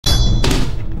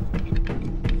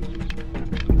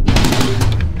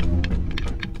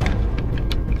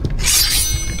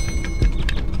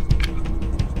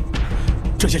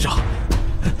先生，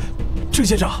郑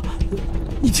先生，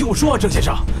你听我说啊，郑先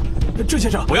生，郑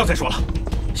先生，不要再说了。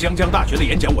湘江大学的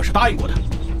演讲我是答应过的，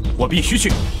我必须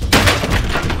去。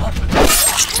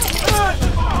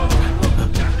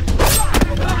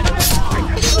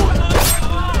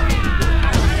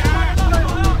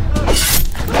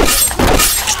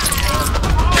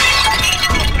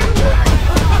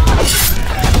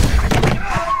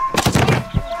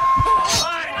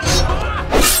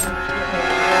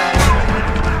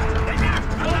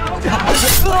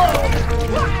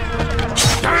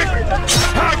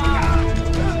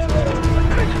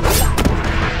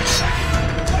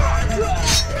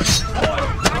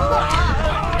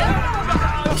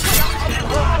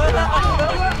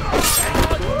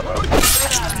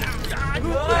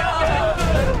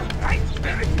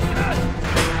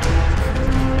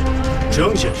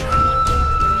郑先生，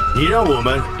你让我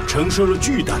们承受了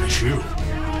巨大的耻辱，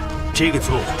这个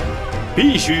错误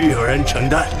必须有人承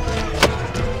担。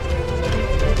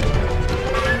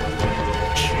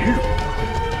耻辱？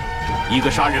一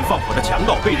个杀人放火的强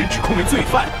盗被人指控为罪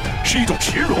犯，是一种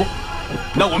耻辱？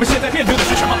那我们现在面对的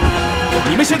是什么？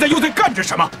你们现在又在干着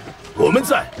什么？我们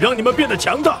在让你们变得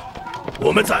强大，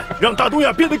我们在让大东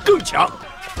亚变得更强。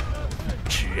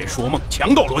痴人说梦，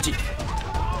强盗逻辑，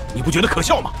你不觉得可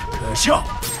笑吗？可笑。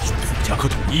富强和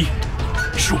统一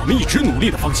是我们一直努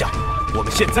力的方向。我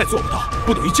们现在做不到，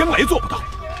不等于将来做不到。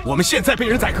我们现在被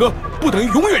人宰割，不等于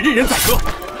永远任人宰割。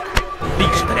历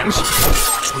史的良心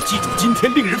会记住今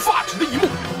天令人发指的一幕。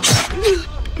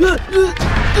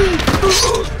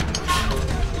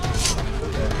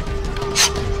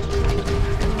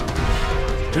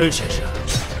郑先生，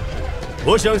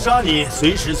我想杀你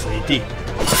随时随地。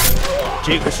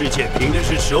这个世界凭的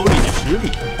是手里的实力，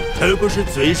而不是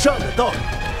嘴上的道理。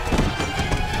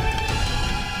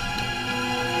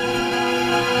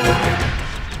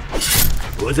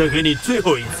我再给你最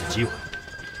后一次机会，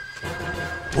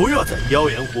不要再妖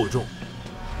言惑众。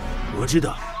我知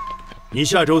道你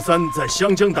下周3在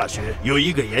湘江大学有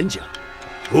一个演讲，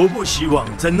我不希望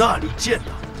在那里见到。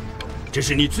这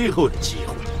是你最后的机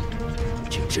会，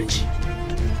请珍惜。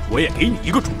我也给你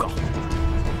一个忠告：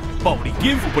暴力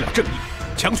颠覆不了正义，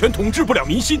强权统治不了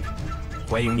民心。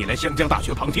欢迎你来湘江大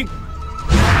学旁听。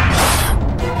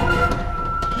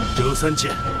周3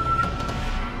见。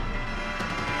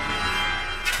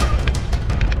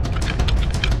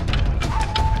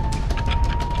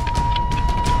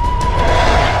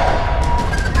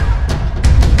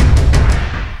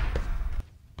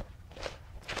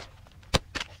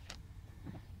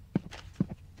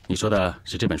你说的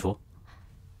是这本书？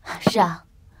是啊，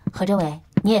何政委，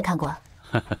你也看过。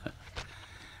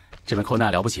这本寇难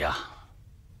了不起啊！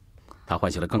他唤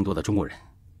醒了更多的中国人，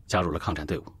加入了抗战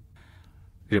队伍。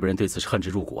日本人对此是恨之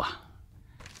入骨啊！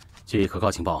据可靠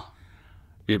情报，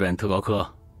日本特高科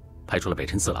派出了北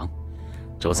辰四郎，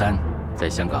周3在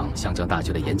香港湘江大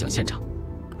学的演讲现场，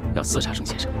要刺杀郑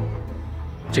先生。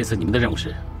这次你们的任务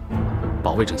是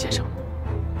保卫郑先生，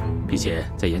并且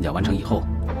在演讲完成以后，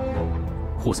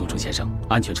护送郑先生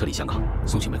安全撤离香港，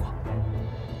送去美国。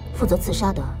负责刺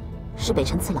杀的是北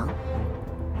辰次郎。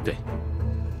对，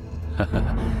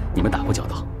你们打过交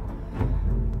道。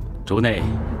竹内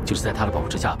就是在他的保护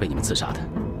之下被你们刺杀的。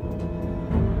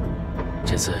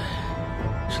这次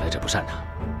是来者不善呐。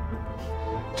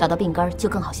找到病根就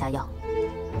更好下药。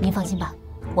您放心吧，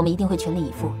我们一定会全力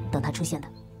以赴等他出现的。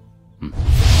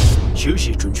休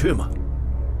息准确吗？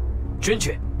准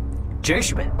确。战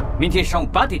士们，明天上午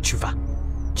8点出发，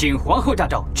经皇后大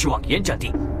道去往演讲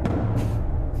地。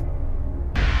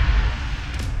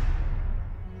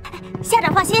校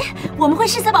长放心，我们会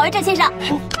誓死保卫郑先生。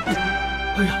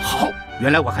哎呀，好！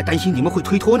原来我还担心你们会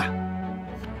推脱呢。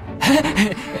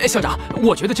校长，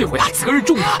我觉得这回啊责任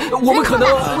重大，我们可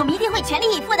能……我们一定会全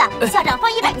力以赴的。校长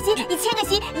放100个心、1000个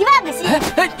心、10000个心。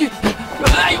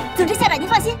哎呦！总之，校长您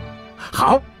放心。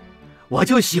好，我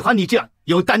就喜欢你这样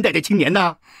有担待的青年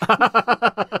呐。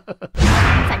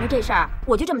反正这事儿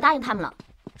我就这么答应他们了。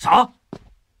啥？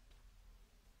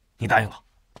你答应了？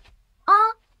啊？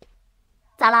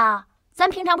咋啦？咱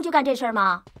平常不就干这事儿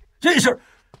吗？这事儿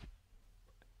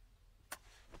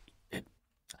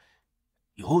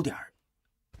有点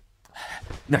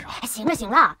那啥。行了行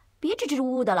了，别支支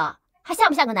吾吾的了，还像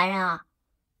不像个男人啊？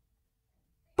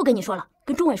不跟你说了，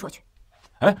跟中尉说去。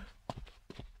哎，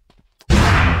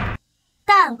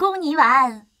弹弓泥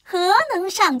丸，何能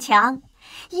上墙？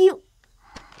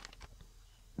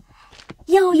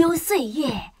悠悠岁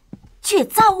月，却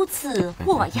遭此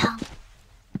祸殃。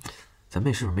咱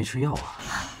妹是不是没吃药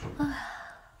啊？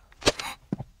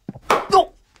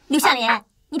刘向脸，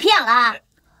你皮痒了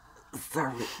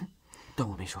？Sorry，当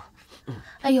我没说。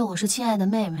哎呦，我说亲爱的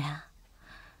妹妹啊，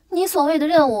你所谓的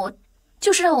任务，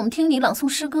就是让我们听你朗诵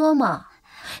诗歌吗？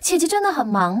姐姐真的很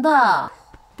忙的。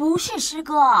不是诗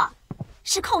歌，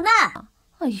是寇难。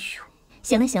哎呦，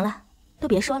行了行了，都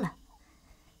别说了。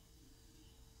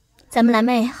咱们蓝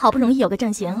妹好不容易有个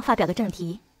正形，发表个正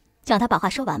题，就让她把话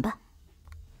说完吧。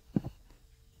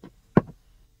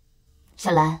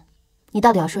小兰，你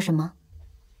到底要说什么？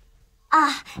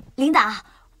啊，领导，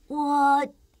我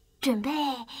准备。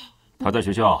他在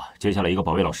学校接下了一个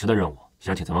保卫老师的任务，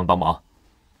想请咱们帮忙。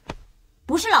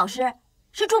不是老师，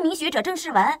是著名学者郑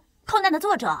世文，《寇难》的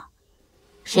作者。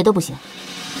谁都不行。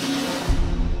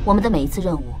我们的每一次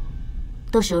任务，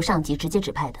都是由上级直接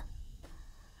指派的。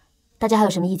大家还有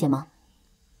什么意见吗？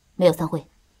没有散会。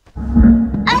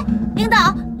哎，领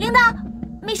导，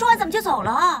没说完怎么就走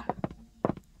了？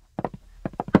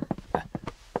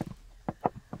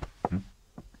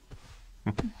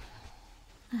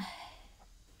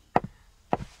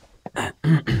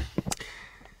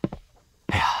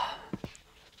哎呀，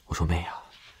我说妹啊，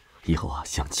以后啊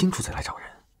想清楚再来找人。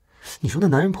你说那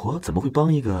男人婆怎么会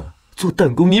帮一个做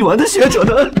弹弓泥丸的学者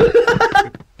呢？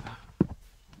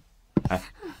哎，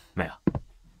妹啊，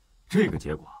这个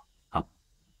结果啊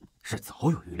是早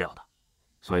有预料的，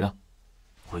所以呢，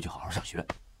回去好好上学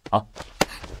啊。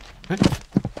哎。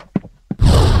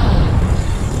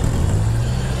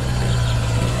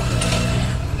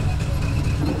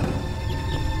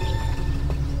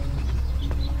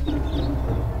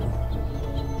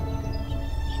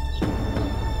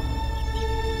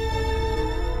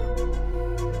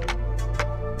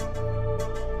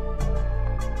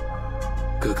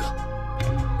哥哥，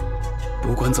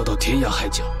不管走到天涯海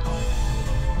角，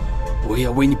我也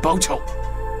要为你报仇。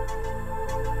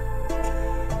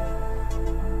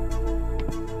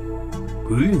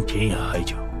不用天涯海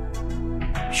角，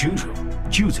凶手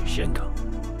就在香港。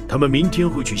他们明天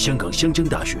会去香港香江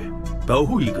大学保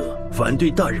护一个反对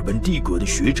大日本帝国的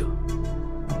学者。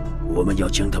我们要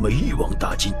将他们一网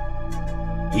打尽，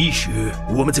以示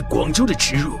我们在广州的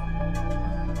耻辱。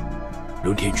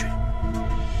龙天君，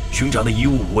兄长的遗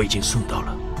物我已经送到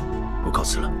了，我告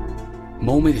辞了。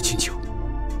毛妹的请求，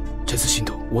这次行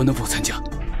动我能否参加？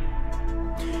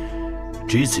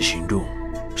这次行动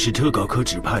是特稿科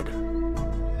指派的，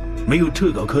没有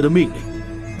特稿科的命令，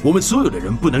我们所有的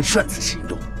人不能擅自行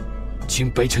动。请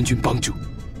北辰君帮助。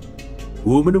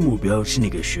我们的目标是那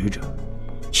个学者，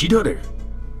其他的人，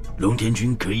龙天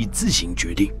君可以自行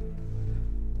决定。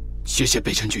谢谢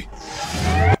北辰君。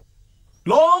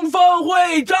龙凤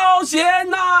会招贤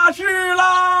纳士啦！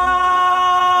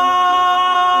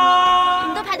你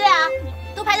们都排队啊，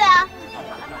都排队啊！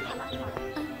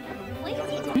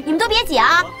你们都别挤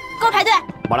啊，给我排队！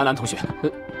马兰兰同学，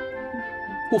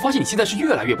我发现你现在是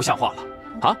越来越不像话了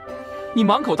啊！你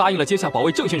满口答应了接下保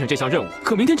卫郑先生这项任务，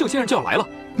可明天郑先生就要来了，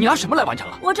你拿什么来完成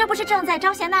啊？我这不是正在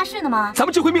招贤纳士呢吗？咱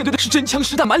们这回面对的是真枪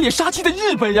实弹、满脸杀气的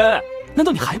日本人，难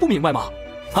道你还不明白吗？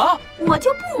啊！我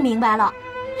就不明白了，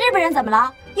日本人怎么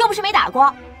了？又不是没打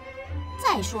过。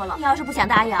再说了，你要是不想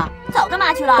答应，早干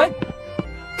嘛去了？哎，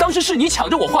当时是你抢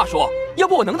着我话说，要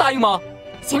不我能答应吗？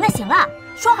行了行了，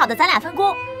说好的咱俩分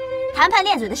工，谈判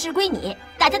练嘴的事归你，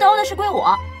打架斗殴的事归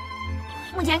我。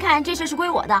目前看这事是归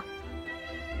我的，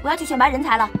我要去选拔人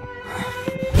才了。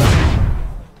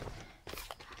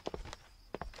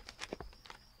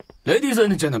Ladies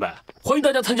and gentlemen， 欢迎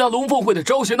大家参加龙凤会的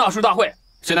招贤纳士大会，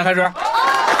现在开始。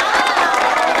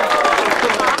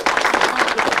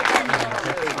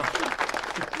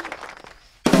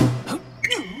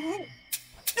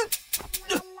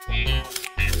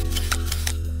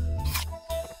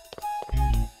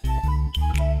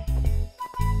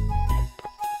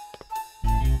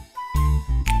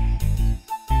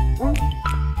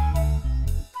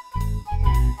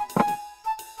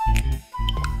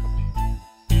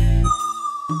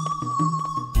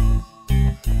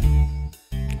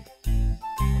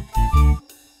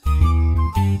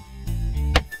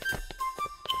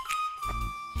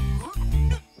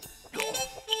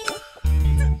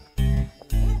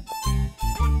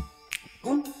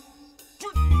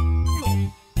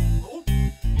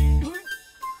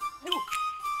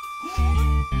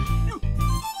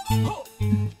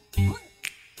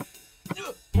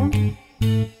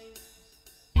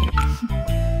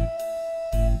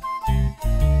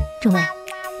众位，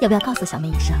要不要告诉小妹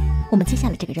一声，我们接下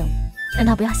了这个任务，让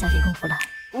她不要小题功夫了。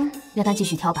让她继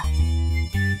续挑吧。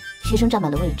学生占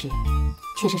满了位置，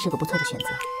确实是个不错的选择，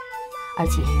而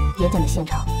且演讲的现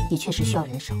场也确实需要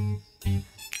人手。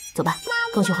走吧，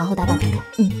跟我去皇后大道看看。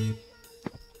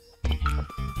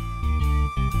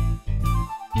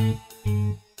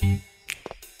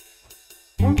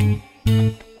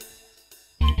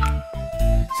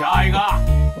下一个，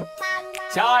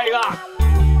下一个。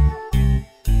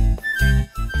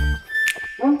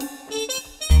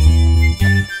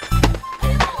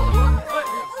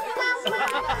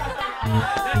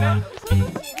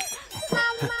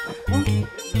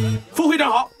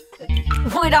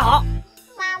会长好。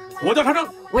我叫长征，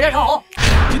我叫长红。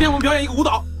今天我们表演一个舞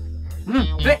蹈。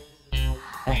对。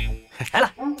来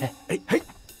了。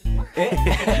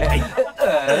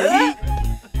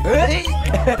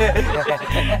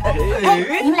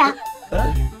你们俩，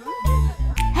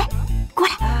过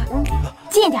来，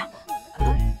近一点。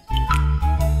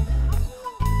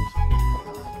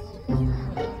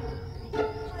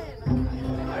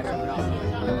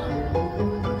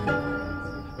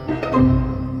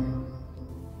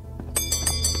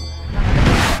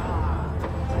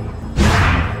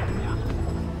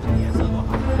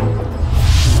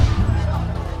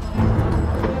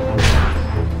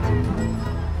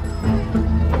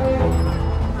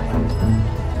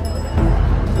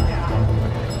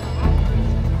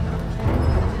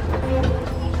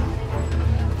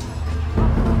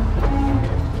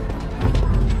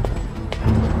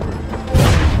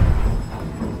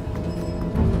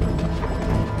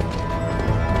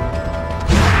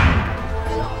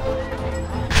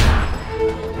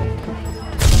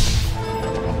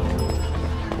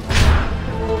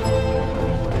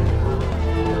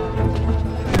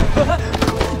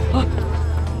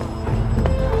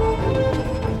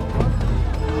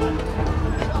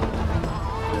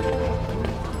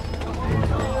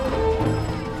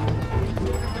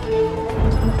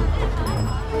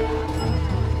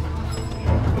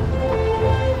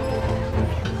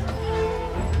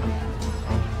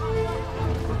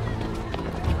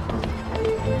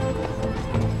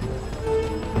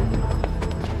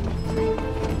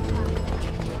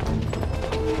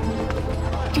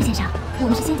郑先生，我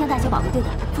们是新疆大学保卫队的，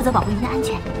负责保护您的安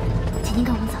全，请您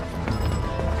跟我们走。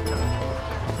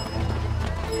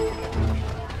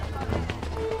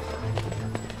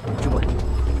主管，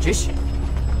指使。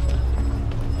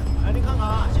来，您看看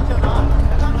啊，新校长，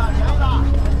来看看谁的。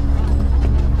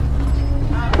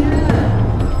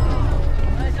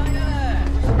来，相信嘞。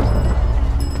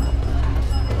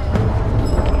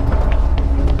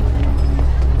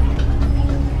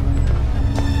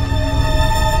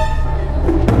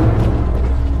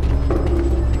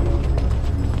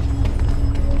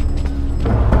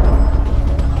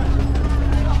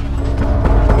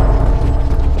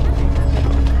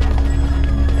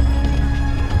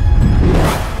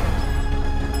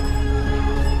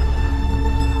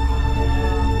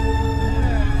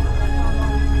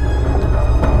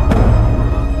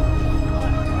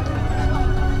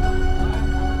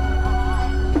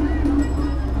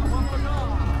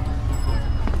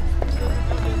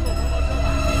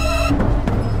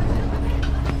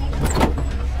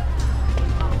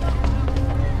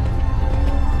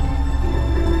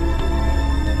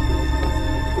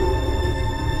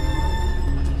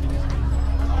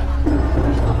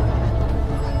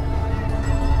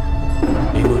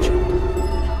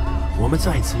我们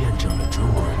再次验证了中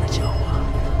国人的狡猾。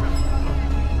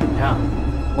这样，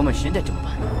我们现在怎么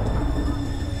办？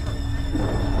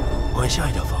换下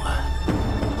一条方案。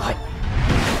嗨。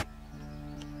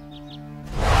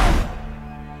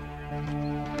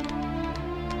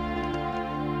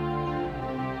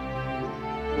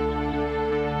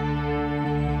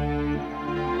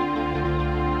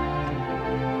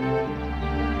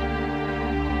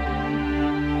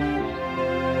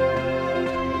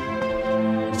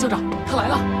校长，他来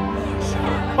了！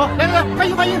好，来来来，欢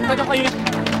迎欢迎，大家欢迎！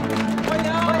欢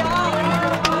迎欢迎！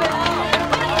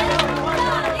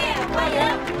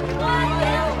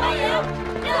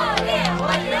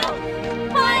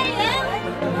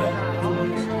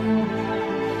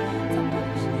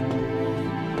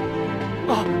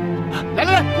来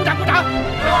来来，鼓掌鼓掌！热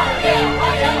烈欢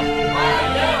迎！欢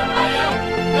迎欢迎！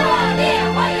热烈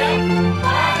欢迎！欢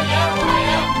迎欢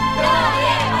迎！热烈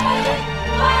欢迎！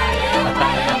欢迎欢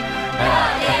迎！热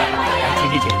烈欢迎！请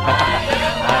请请！热烈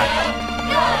欢迎！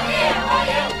热烈欢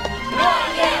迎！热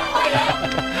烈欢迎！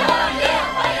热烈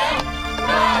欢迎！热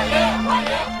烈欢迎！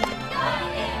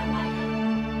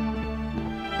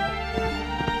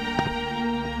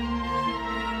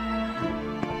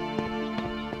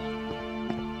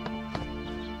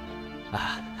啊，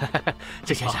郑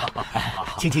先生，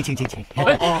请。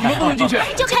哎，你们不能进去，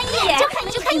就看一眼，就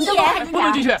看一眼，不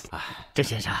能进去。郑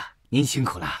先生，您辛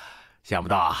苦了。想不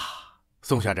到啊，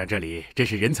宋校长这里真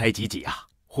是人才济济啊，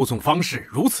护送方式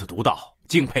如此独到，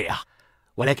敬佩啊！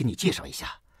我来给你介绍一下，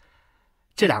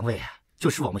这两位就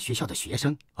是我们学校的学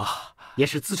生啊，也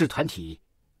是自治团体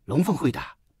龙凤会的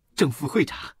正副会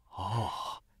长。哦，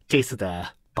这次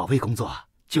的保卫工作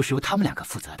就是由他们两个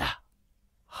负责的。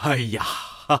哎呀，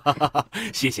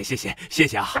谢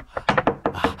谢啊！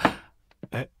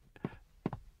哎，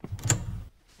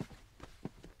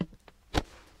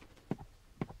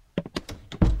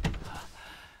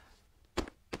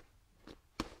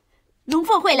侬龙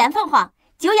凤会蓝凤凰，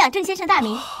久仰郑先生大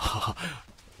名。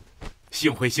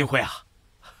幸会幸会啊！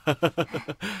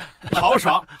豪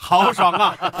爽豪爽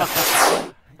啊！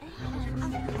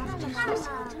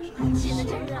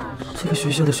这个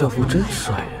学校的校服真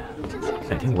帅呀，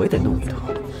改天我也得弄一套。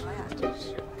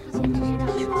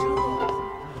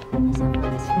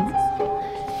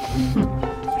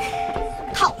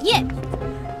讨厌，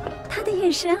他的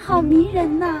眼神好迷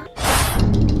人呐。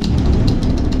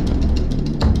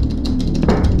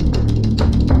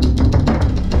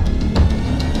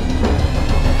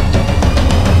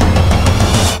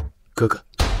哥哥，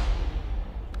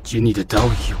借你的刀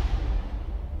友，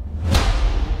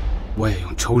我要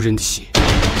用仇人的血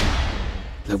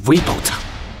来喂饱他。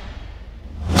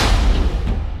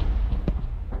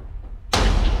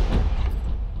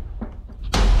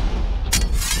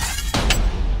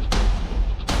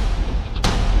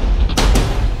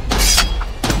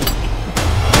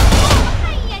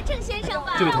看一眼郑先生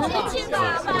吧，这位同学，年轻的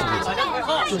吧，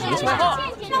这是也请看。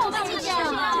让我们进去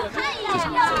看一眼，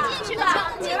让我们进去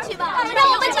吧，进去吧，让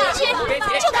我们进去，就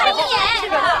看一眼，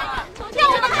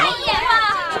让我们看一眼吧，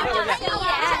就看一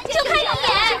眼，就看一眼，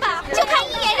就看一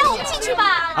眼，让我们进去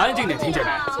吧。安静点，听见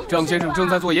没？郑先生正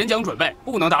在做演讲准备，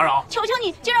不能打扰。求求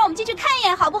你，就让我们进去看一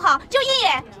眼好不好？就一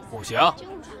眼。不行，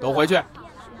都回去。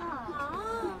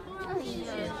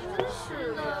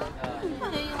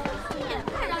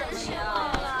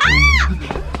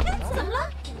怎么了？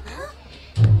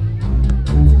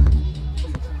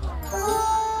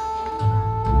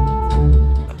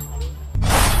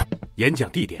演讲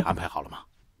地点安排好了吗？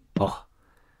哦，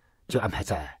就安排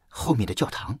在后面的教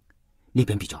堂，那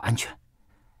边比较安全，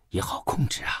也好控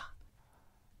制啊。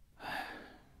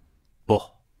不，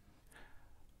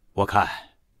我看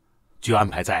就安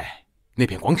排在那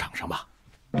片广场上吧。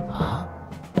啊，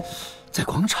在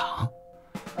广场？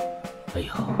哎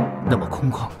呦，那么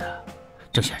空旷的，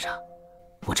郑先生，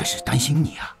我真是担心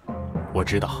你啊。我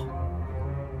知道，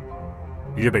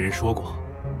日本人说过，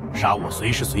杀我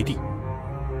随时随地。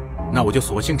那我就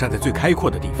索性站在最开阔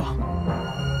的地方，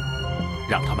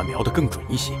让他们瞄得更准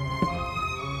一些，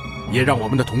也让我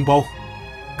们的同胞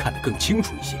看得更清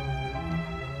楚一些。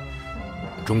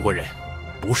中国人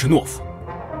不是懦夫，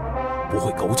不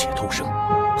会苟且偷生。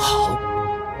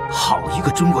好一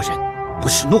个中国人，不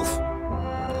是懦夫。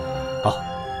哦，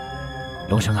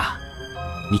龙生啊，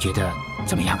你觉得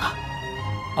怎么样啊？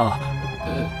啊，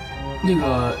那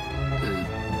个，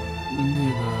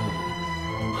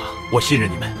我信任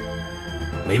你们，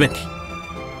没问题。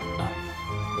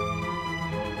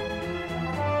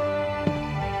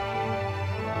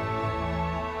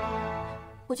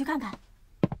我去看看。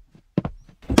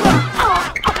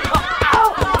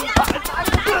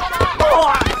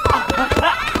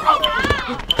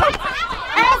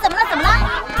哎，怎么了？怎么了？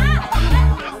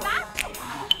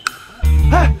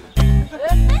哎，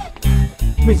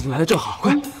妹子你来的正好，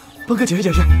快帮哥解释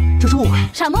解释，这是误会。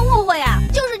什么误会啊？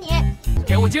就是你，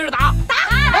给我接着打！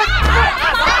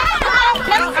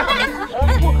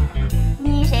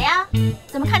你谁呀？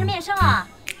怎么看着面生啊？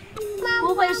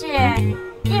不会是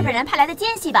日本人派来的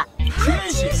奸细吧？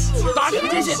奸细，打这个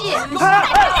奸细！打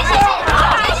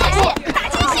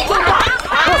奸细！行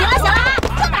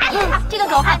了，这个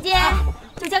狗汉奸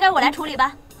就交给我来处理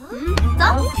吧。走，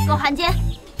狗汉奸。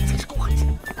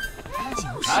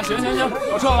啊，行，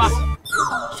都撤吧。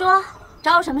说，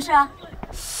找我什么事啊？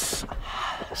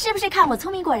是不是看我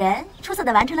聪明过人，出色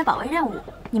的完成了保卫任务，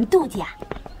你们妒忌啊？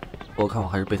我看我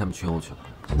还是被他们群殴去了。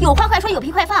有话快说，有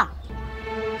屁快放。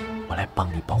我来帮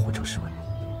你保护郑世文。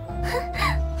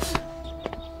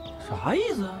啥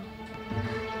意思啊？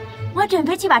我准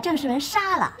备去把郑世文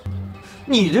杀了。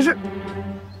你这是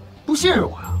不信任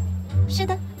我呀？是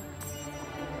的。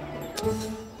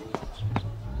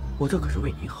我这可是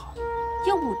为你好。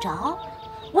用不着，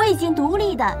我已经独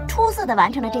立的、出色的完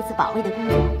成了这次保卫的工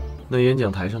作。那演讲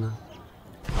台上呢？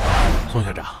宋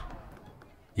校长，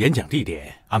演讲地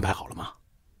点安排好了吗？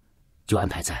就安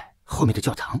排在后面的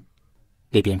教堂，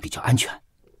那边比较安全，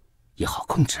也好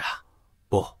控制啊。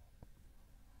不，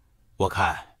我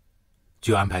看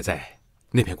就安排在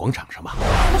那片广场上吧。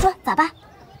快说咋办？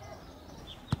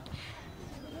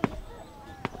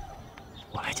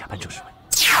我来假扮郑世文。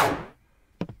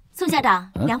宋校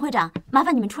长、梁会长，麻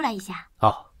烦你们出来一下。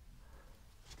哦，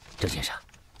郑先生，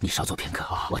你稍坐片刻，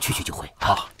我去就会。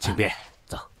好，请便。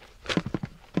走。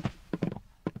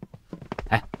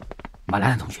哎，马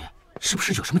兰兰同学，是不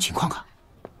是有什么情况啊？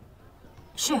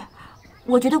是，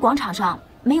我觉得广场上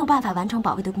没有办法完成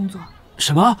保卫的工作。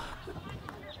什么？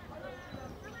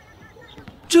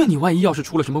这你万一要是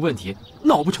出了什么问题，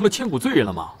那我不成了千古罪人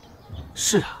了吗？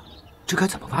是啊，这该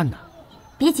怎么办呢？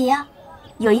别急啊，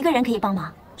有一个人可以帮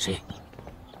忙。谁？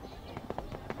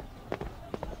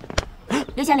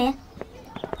刘祥林，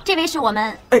这位是我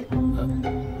们……哎，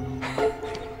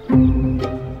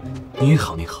您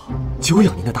好，您好，久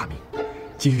仰您的大名，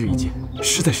今日一见，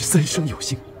实在是三生有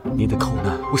幸。您的寇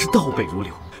难，我是倒背如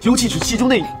流，尤其是其中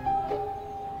那……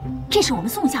这是我们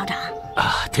宋校长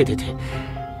啊，对，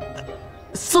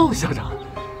宋校长，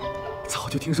早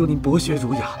就听说您博学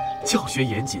儒雅，教学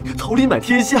严谨，桃李满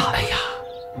天下。哎呀，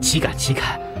岂敢！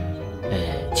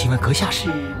请问阁下是？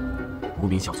无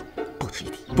名小卒，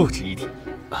不值一提。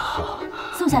啊，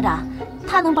宋校长，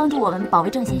他能帮助我们保卫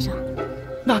郑先生。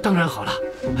那当然好了。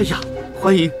哎呀，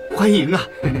欢迎啊！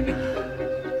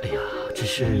哎呀，只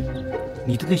是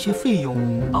你的那些费用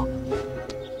啊，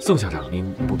宋校长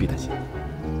您不必担心，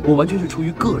我完全是出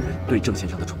于个人对郑先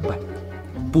生的崇拜，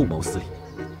不谋私利。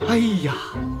哎呀，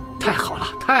太好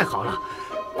了！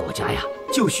国家呀，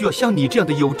就需要像你这样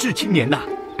的有志青年呐！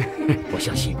我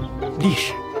相信历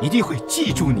史一定会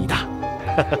记住你的。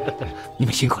你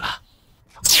们辛苦了。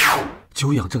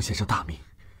久仰郑先生大名，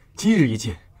今日一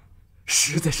见，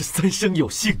实在是三生有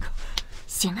幸啊！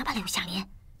行了吧，刘祥林，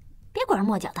别拐弯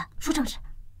抹角的，说正事。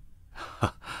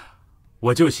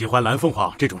我就喜欢蓝凤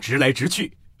凰这种直来直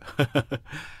去。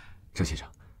郑先生，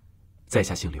在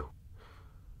下姓刘。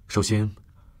首先，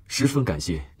十分感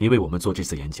谢您为我们做这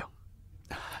次演讲。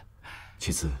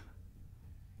其次，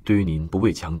对于您不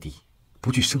畏强敌、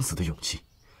不惧生死的勇气，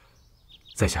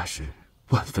在下是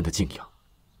万分的敬仰。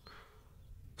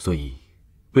所以，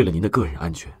为了您的个人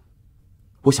安全，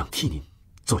我想替您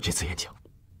做这次演讲。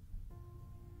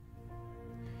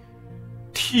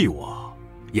替我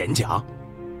演讲？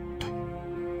对，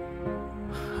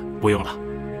不用了，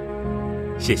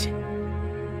谢谢。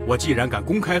我既然敢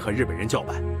公开和日本人叫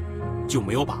板，就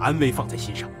没有把安危放在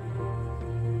心上。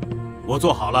我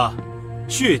做好了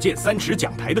血溅3尺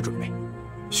讲台的准备。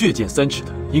血溅3尺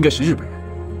的应该是日本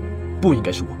人，不应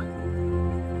该是我们，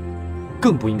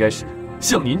更不应该是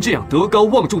像您这样德高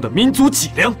望重的民族脊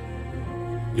梁。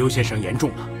刘先生言重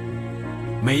了，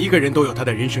每一个人都有他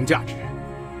的人生价值，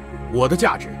我的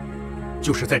价值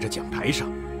就是在这讲台上，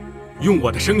用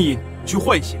我的声音去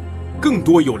唤醒更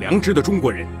多有良知的中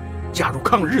国人加入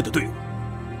抗日的队伍。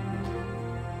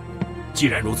既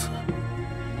然如此，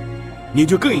你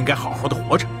就更应该好好的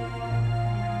活着。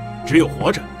只有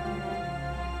活着，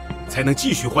才能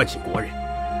继续唤醒国人，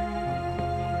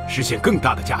实现更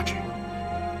大的价值。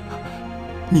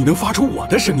你能发出我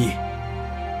的声音，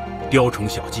雕虫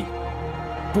小技，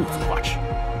不足挂齿。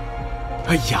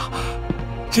哎呀，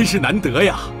真是难得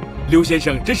呀，刘先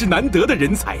生真是难得的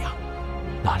人才呀！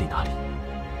哪里，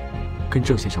跟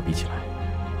郑先生比起来，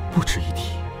不值一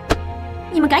提。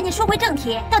你们赶紧说回正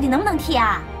题，到底能不能替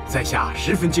啊？在下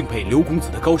十分敬佩刘公子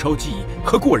的高超技艺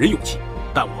和过人勇气，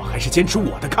但我还是坚持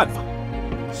我的看法。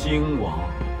亲王，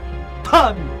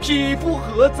叹匹夫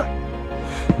何在？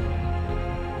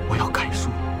我要改说，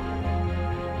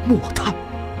莫叹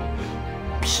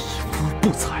匹夫不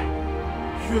才，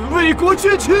愿为国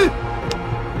捐躯。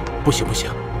不行，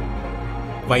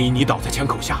万一你倒在枪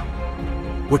口下，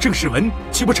我郑世文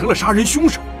岂不成了杀人凶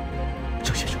手？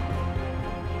郑先生，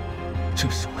这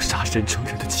是我杀身成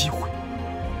仁的机会，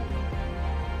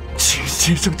请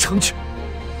先生成全。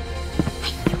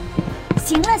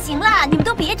行了，你们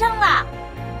都别争了。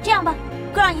这样吧，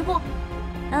各让一步。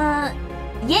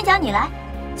演讲你来，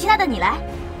其他的你来。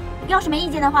要是没意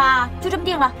见的话，就这么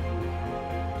定了。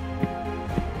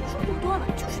说多了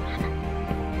就是麻烦。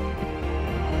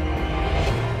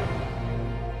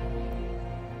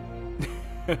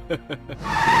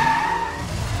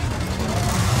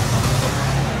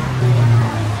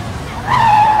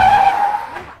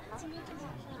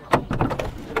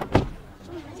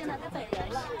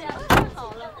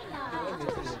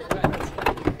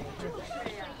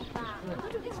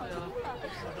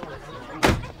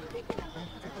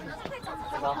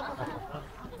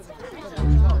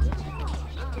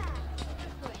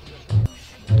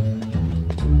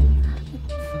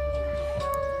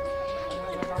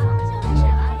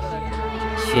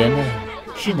学妹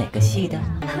是哪个系的？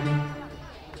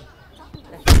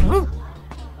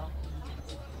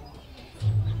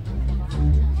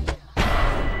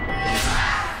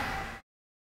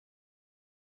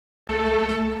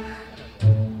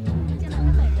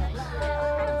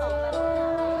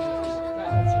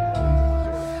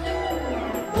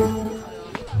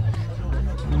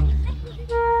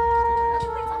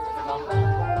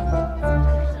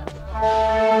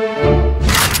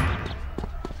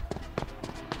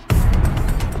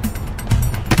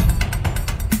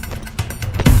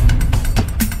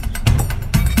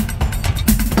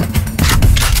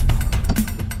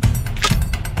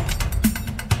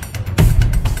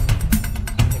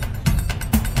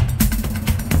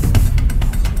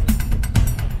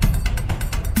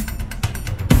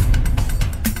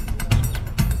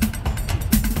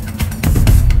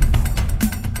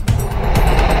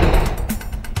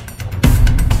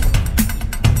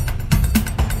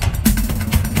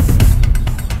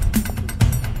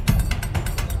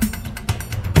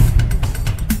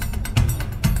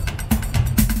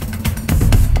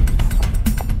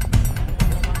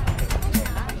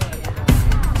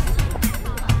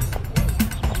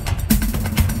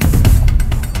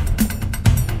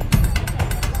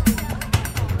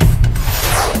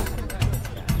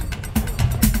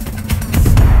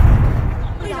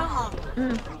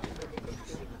嗯。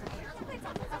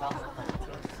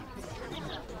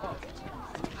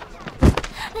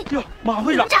哟，马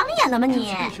会长，长眼了吗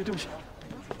你？对不起。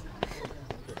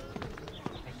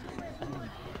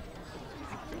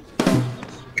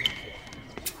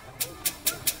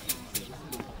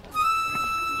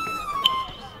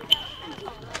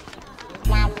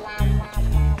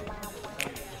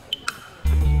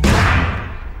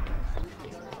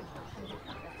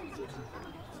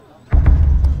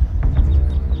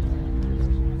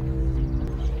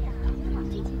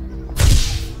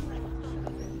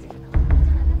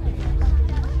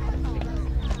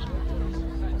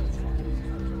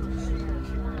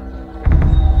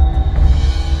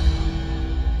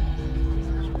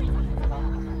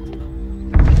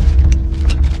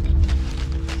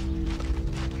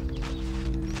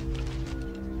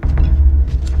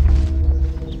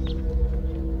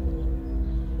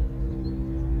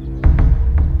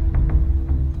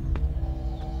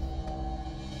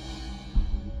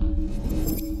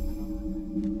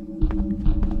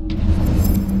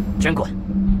真滚！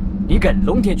你跟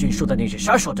龙天军说的那支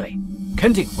杀手队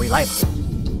肯定回来了。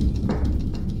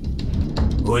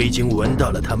我已经闻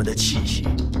到了他们的气息，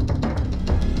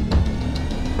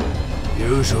比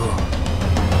如说，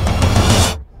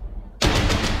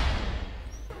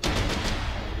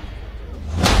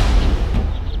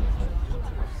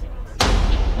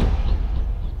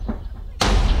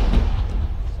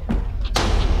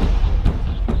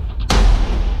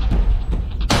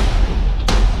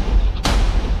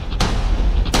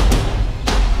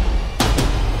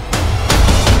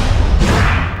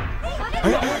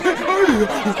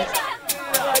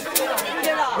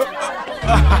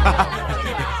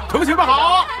同学们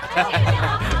好！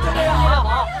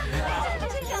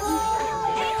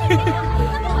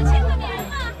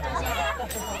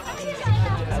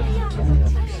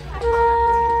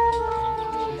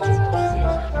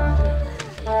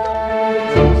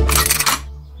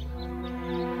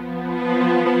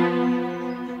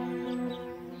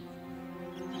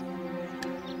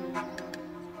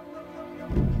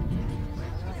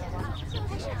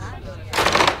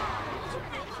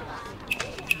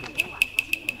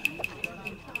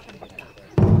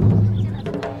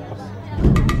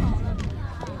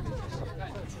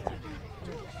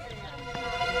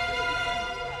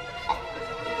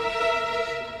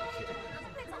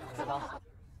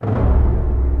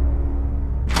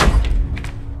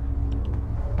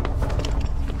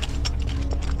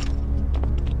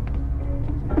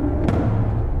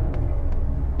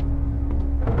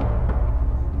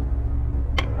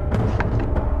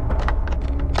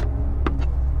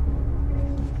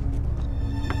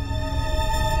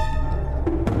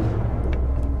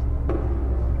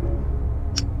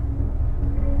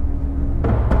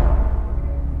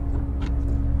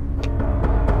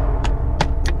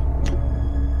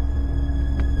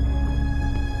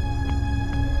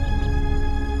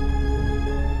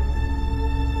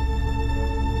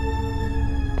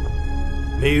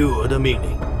没有我的命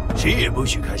令，谁也不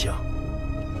许开枪。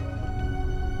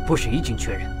不是已经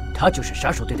确认他就是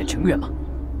杀手队的成员吗？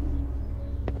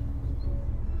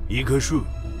一棵树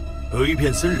和一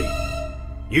片森林，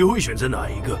你会选择哪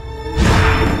一个？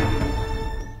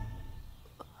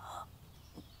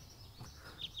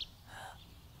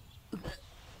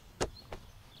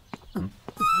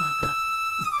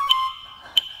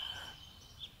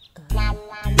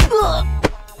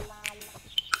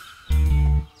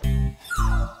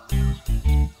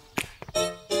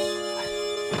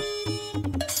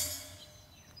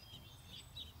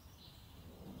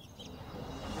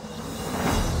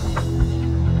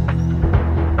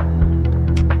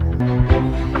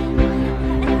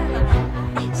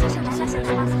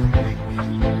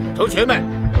同学们、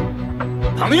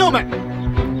朋友们，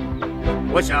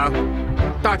我想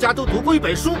大家都读过一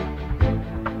本书，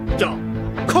叫《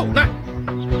寇难》。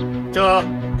这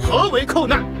何为寇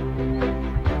难？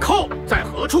寇在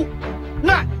何处？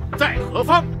难在何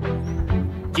方？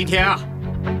今天啊，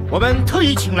我们特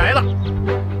意请来了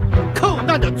《寇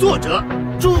难》的作者、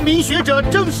著名学者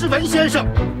郑世文先生，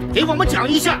给我们讲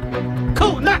一下《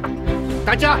寇难》。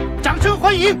大家掌声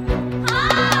欢迎！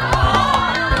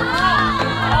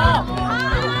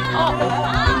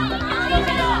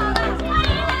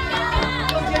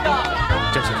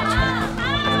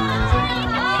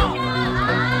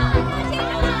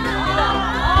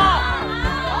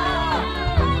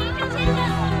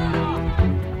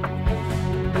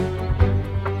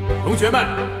同学们、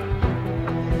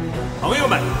朋友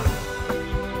们，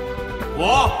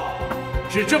我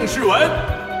是郑世文。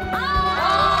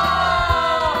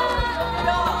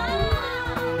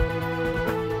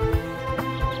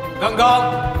刚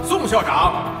刚宋校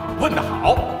长问得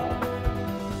好，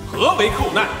何为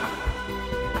寇难？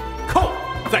寇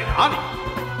在哪里？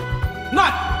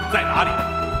难在哪里？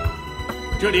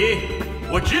这里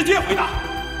我直接回答：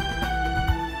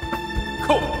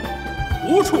寇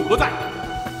无处不在，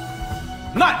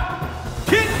难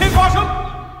天天发生。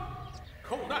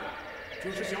寇难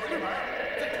就是小日本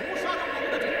在屠杀着我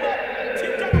们的同胞，侵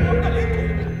占着我们的领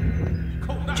土。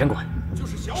寇难长官，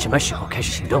什么时候开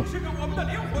始行动？我们的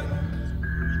灵魂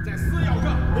在撕咬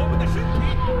着我们的身体。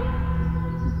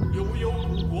悠悠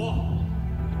古国，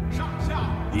上下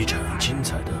一场精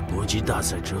彩的搏击大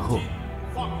赛之后，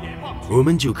我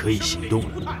们就可以行动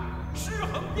了。尸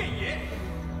横遍野，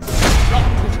到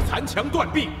处是残墙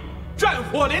断壁，战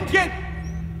火连天。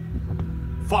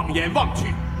放眼望去，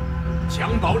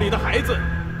襁褓里的孩子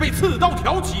被刺刀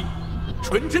挑起，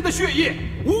纯真的血液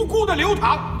无辜的流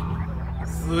淌，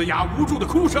嘶哑无助的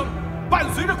哭声伴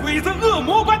随着鬼子恶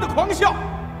魔般的狂笑。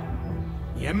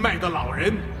年迈的老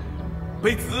人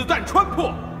被子弹穿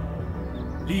破，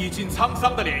历尽沧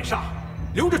桑的脸上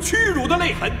流着屈辱的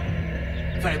泪痕，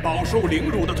在饱受凌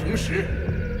辱的同时，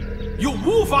又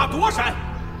无法躲闪，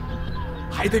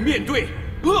还得面对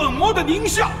恶魔的狞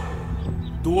笑。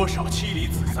多少妻离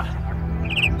子散，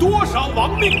多少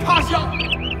亡命他乡。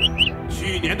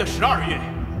去年的12月，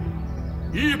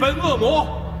日本恶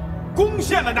魔攻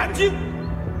陷了南京，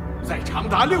在长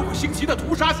达6个星期的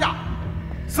屠杀下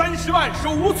，30万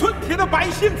手无寸铁的百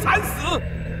姓惨死。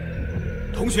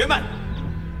同学们，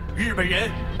日本人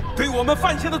对我们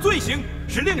犯下的罪行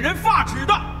是令人发指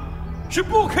的，是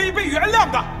不可以被原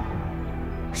谅的，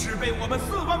是被我们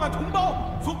4万万同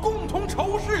胞所共同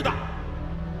仇视的。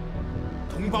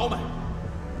同胞们，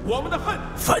我们的恨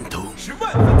反同是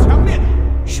万分强烈的。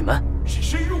什么？是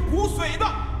深入骨髓的，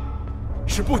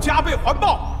是不加倍还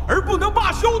报而不能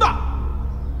罢休的。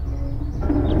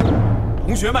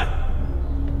同学们，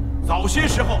早些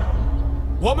时候，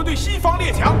我们对西方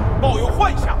列强抱有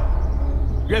幻想，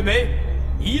认为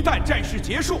一旦战事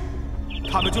结束，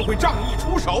他们就会仗义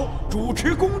出手，主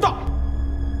持公道。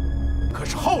可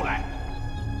是后来，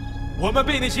我们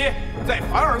被那些在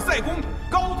凡尔赛宫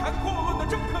高谈阔论的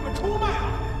政客们出卖了，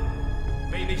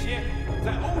被那些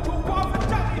在欧洲瓜分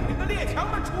战利品的列强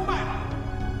们出卖了。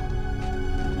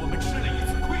我们吃了一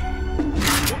次亏，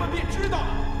我们便知道了，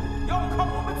要靠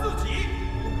我们自己，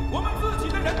我们自己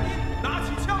的人民拿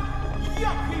起枪，一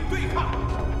样可以对抗。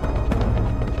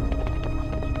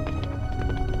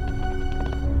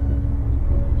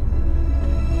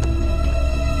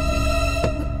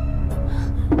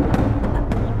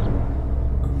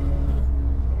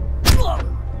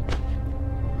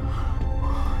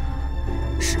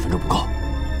10分钟不够。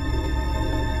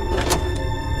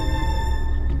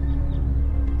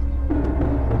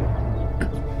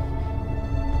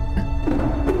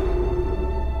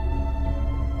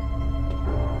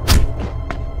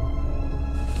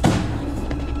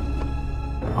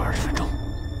20分钟。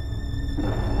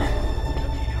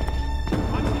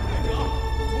把侵略者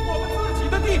从我们自己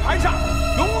的地盘上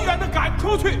永远的赶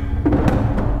出去。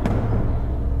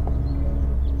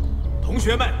同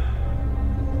学们，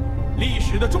历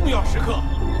史的重要时刻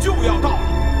就要到了。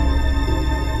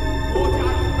国家有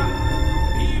难，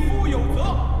匹夫有责。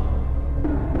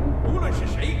无论是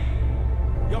谁，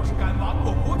要是敢亡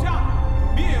我国家、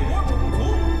灭我种族，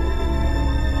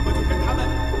我们就跟他们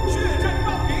血战到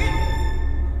底。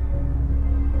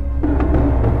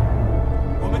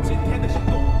我们今天的行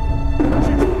动是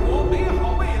中国美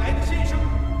好未来的牺牲，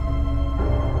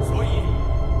所以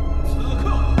此刻、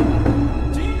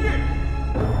今日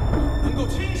能够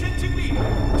亲身经历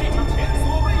这场前所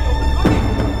未有的革命，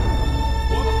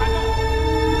我们感到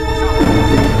无上的荣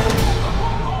幸和光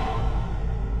荣。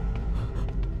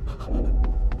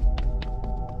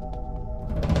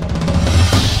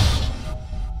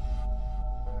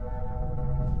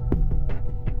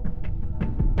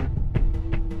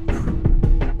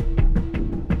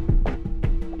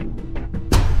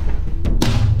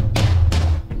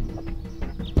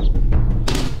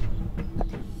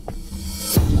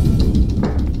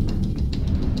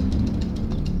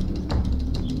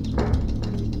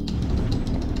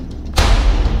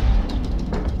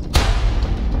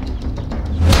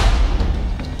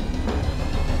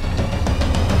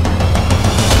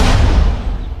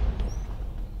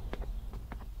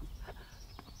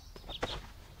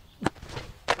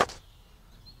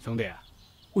兄弟，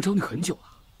我找你很久了，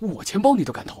我钱包你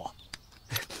都敢偷？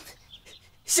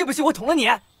信不信我捅了你？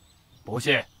不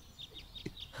信。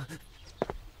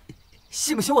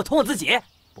信不信我捅我自己？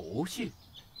不信。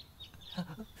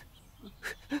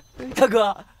大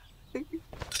哥，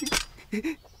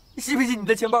信不信你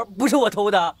的钱包不是我偷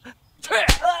的？去，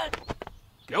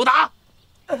给我打！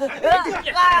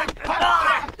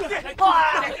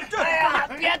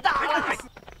别打了！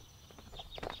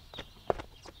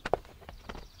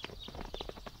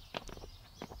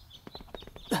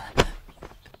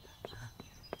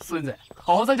孙子，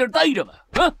好好在这儿待着吧！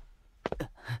啊，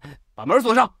把门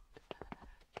锁上。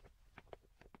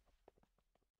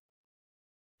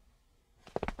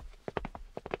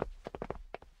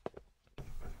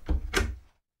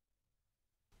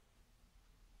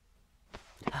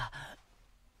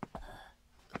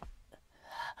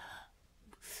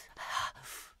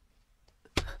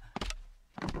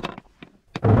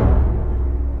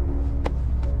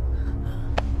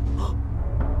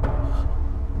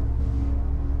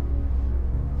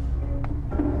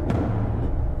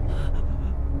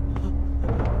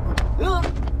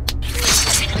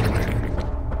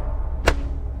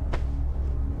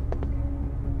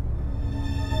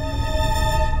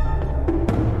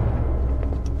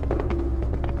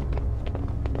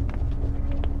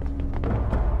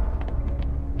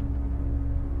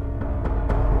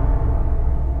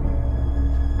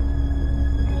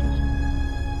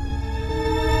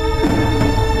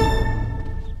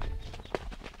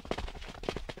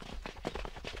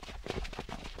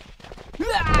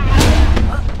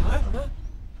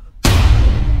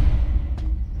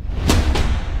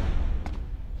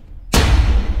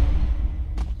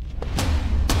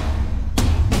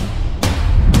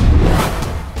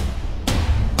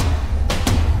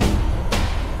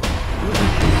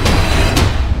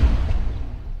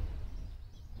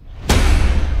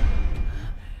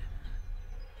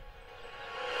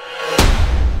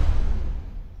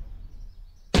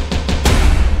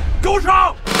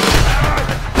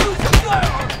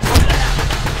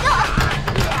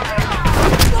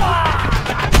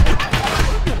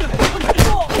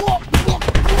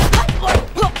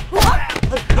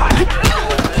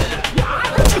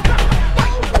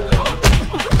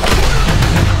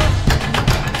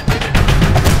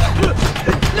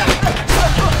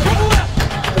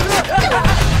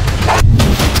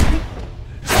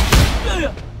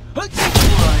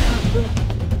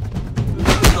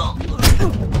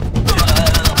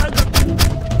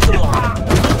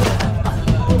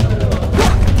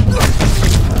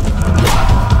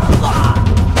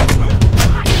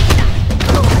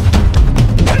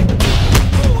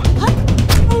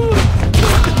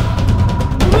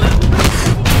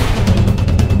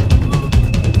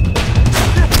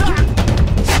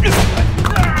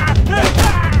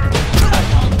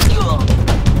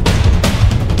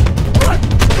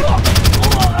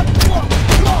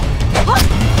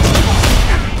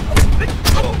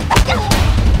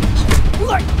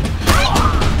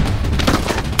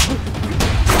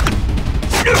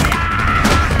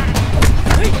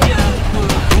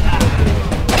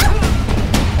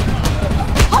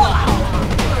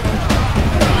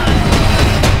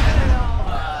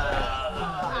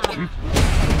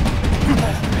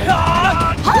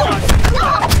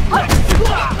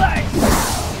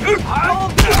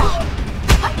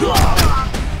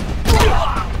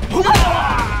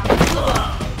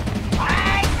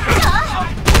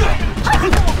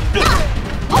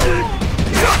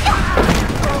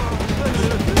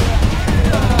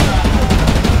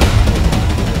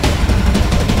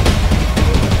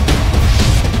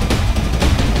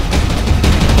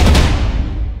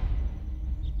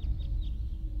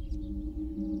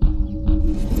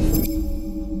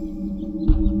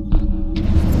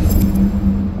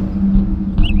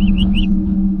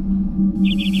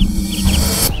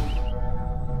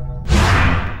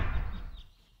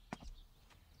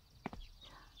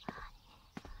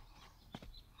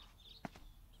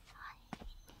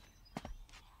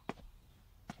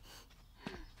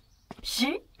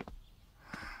10。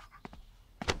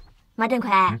马振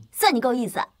奎，算你够意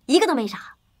思，一个都没少。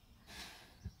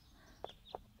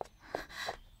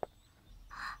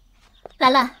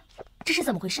兰兰，这是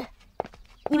怎么回事？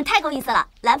你们太够意思了，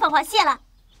兰放话谢了。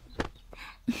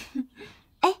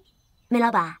哎，梅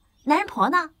老板，男人婆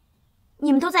呢？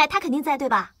你们都在，他肯定在，对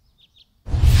吧？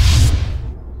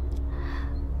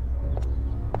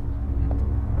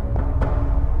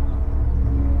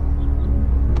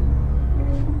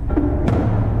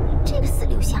这个死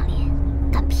刘项链，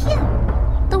敢骗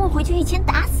我！等我回去1拳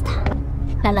打死他。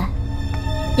兰兰，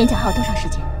演讲还有多长时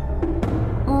间？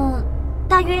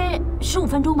大约15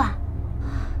分钟吧。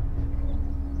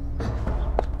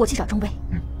我去找中尉。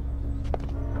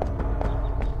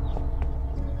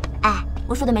哎，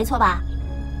我说的没错吧？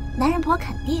男人婆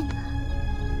肯定。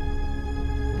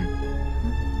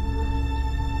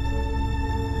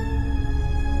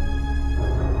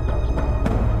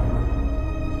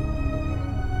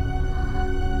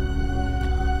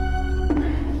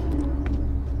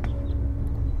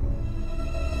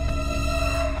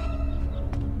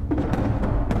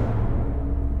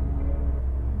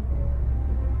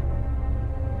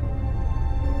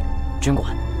军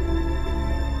管。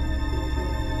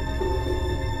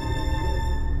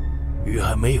雨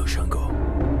还没有上钩，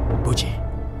不急。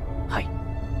嗨，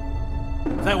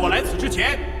在我来此之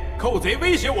前，寇贼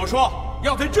威胁我说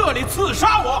要在这里刺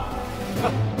杀我。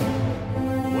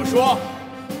我说，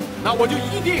那我就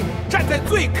一定站在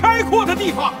最开阔的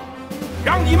地方，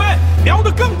让你们瞄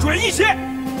得更准一些。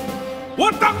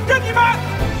我等着你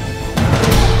们。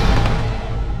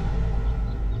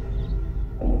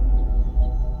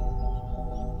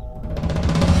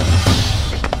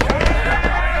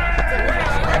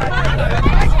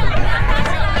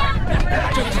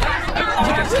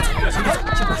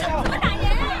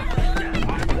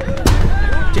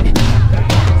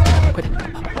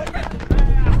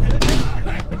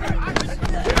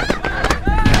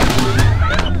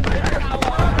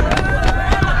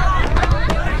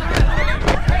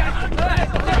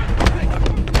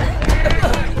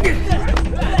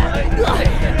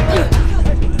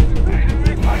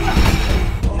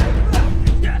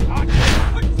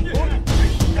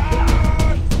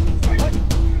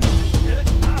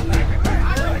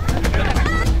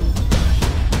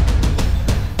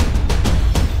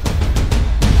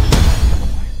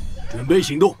 准备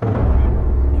行动！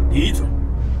第一组，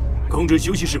控制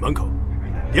休息室门口；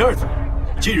第二组，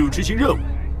进入执行任务；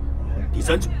第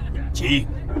三组，接应。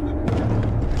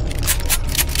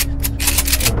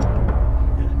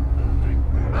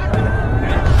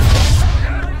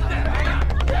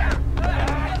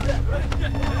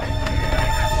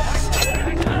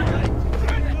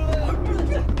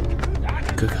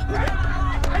哥哥，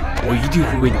我一定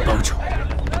会为你报仇，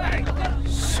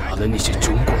杀了那些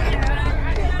中国人。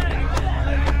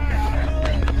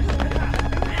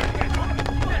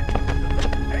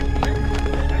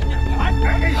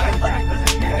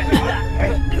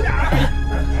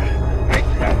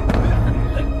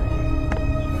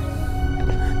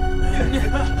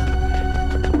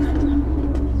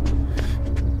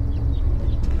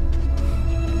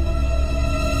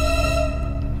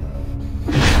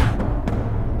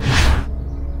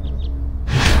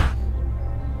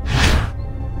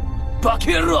 巴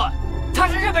克热，他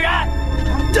是日本人。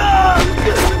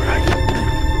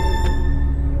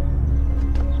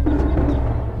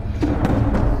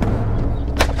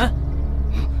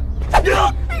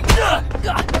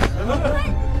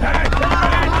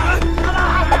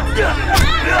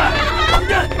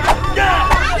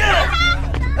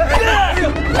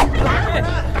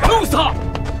弄死他！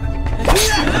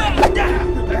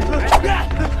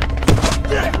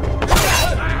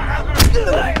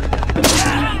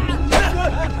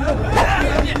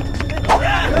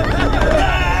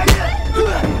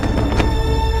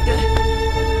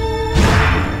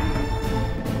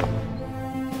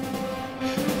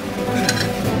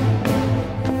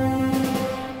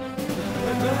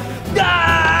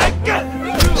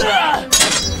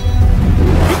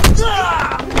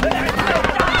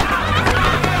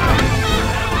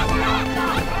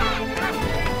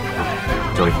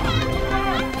 周一，蠢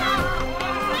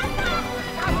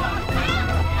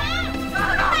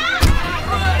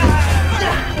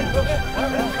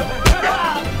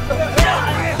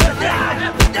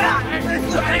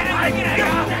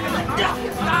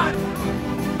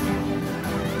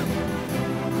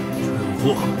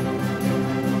货，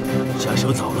下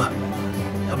手早了，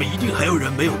他们一定还有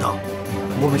人没有到。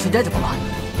我们现在怎么办？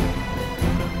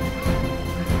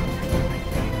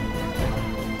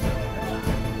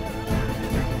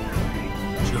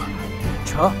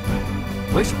 撤？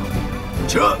为什么？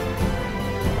撤！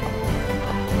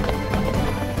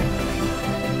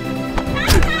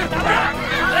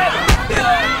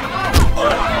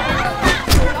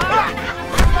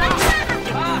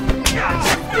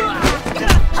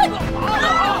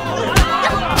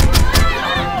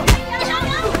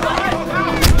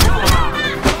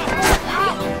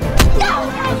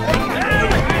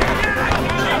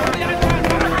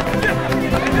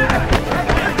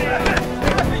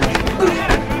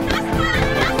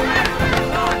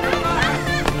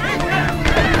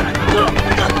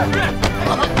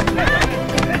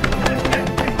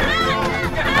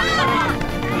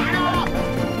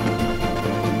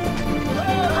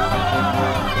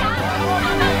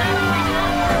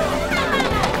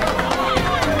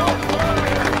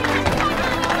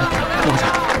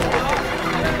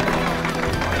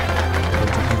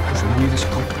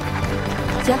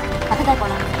行，把他带过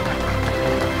来。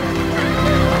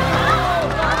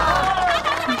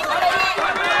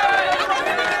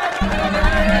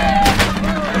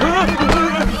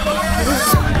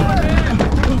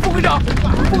副会长，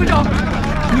副会长，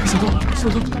那个小偷，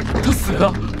他死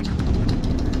了。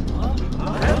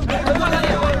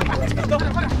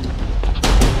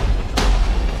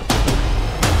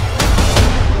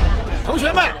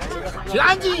请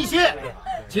安静一些，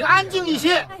请安静一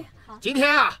些。今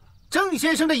天啊，郑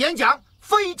先生的演讲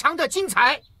非常的精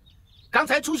彩，刚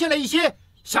才出现了一些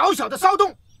小小的骚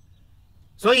动，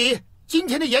所以今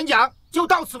天的演讲就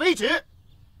到此为止。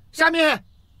下面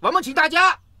我们请大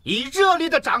家以热烈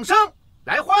的掌声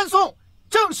来欢送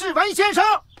郑世文先生。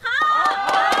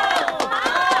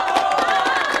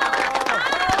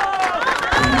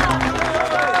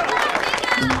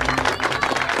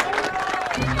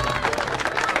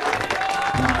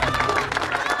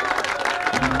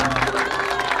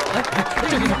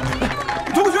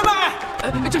同学们，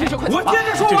郑先生，快我接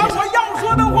着说完我要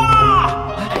说的话。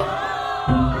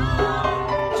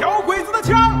小鬼子的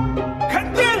枪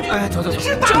肯定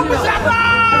是打不响的。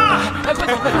快走，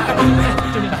快走！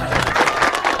郑先生。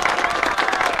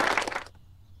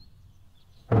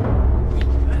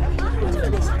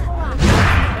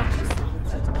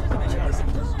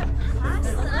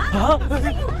啊！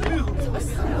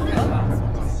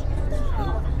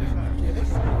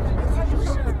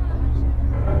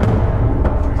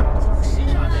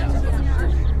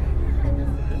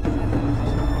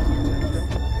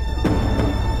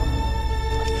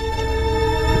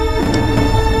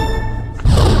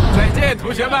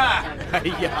同学们，哎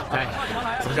呀，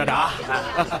宋校长，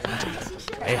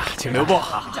哎呀，请留步。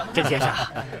郑先生，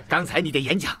刚才你的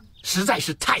演讲实在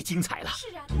是太精彩了。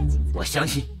我相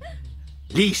信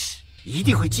历史一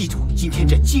定会记住今天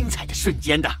这精彩的瞬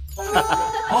间的。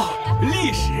哦，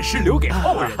历史是留给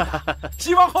后人的，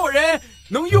希望后人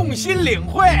能用心领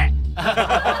会。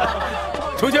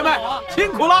同学们，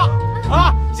辛苦了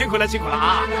啊！辛苦了，辛苦了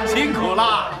啊！辛苦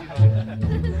了。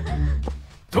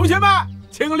同学们，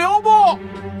请留步，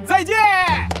再见。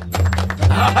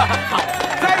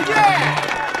再见，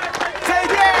再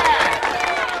见。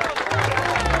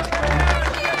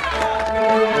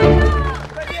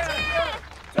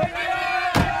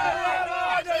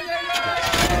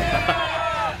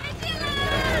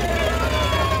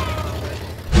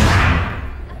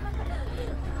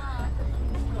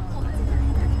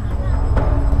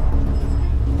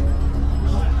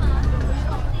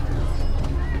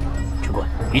城管，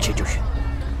一切就绪。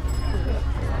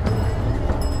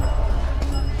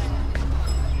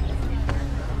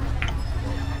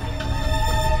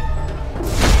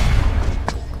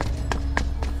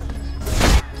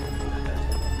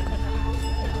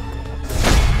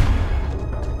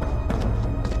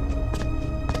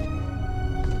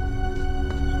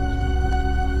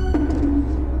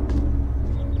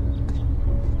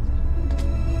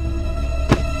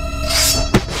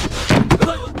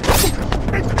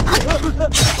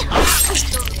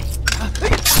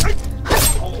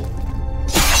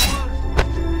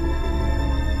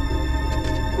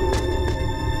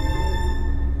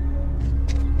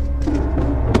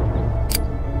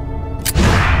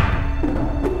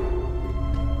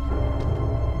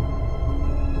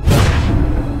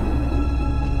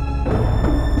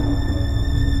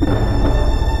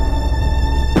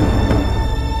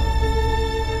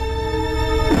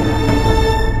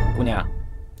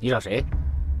你找谁？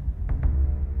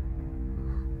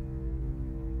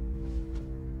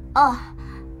哦，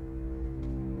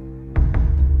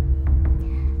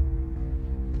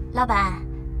老板，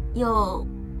有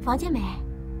房间没？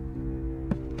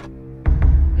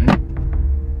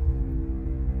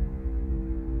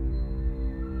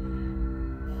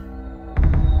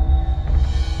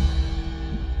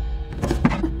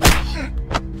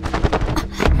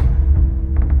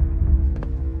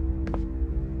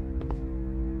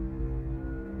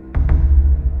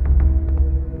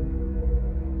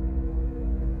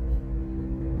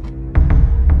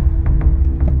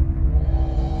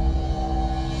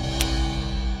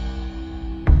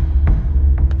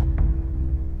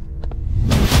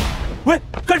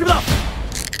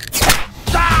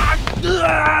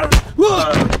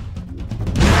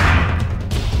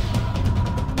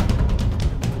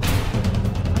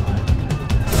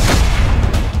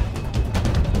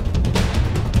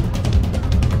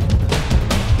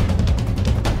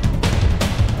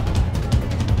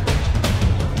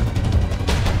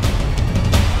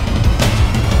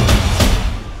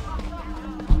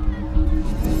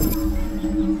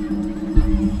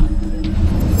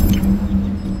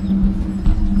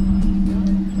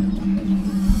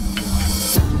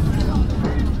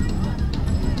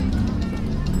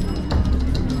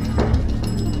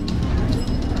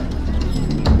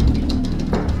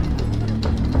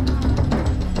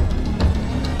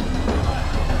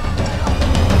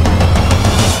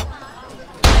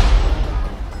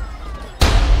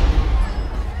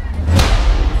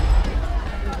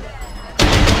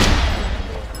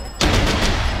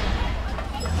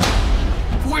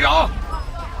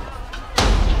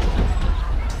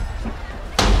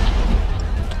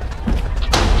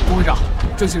顾会长，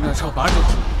郑先生的车马上就到。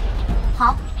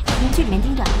好，你们去里面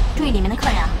盯着，注意里面的客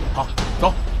人啊。好，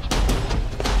走。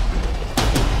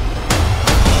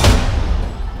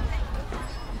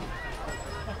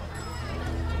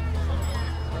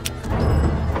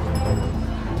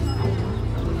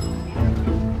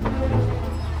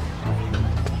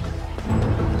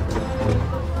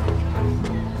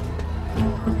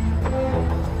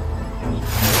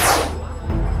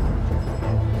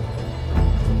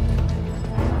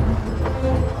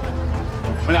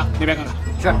 我们俩那边看看。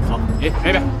是，好，你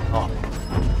那边。好。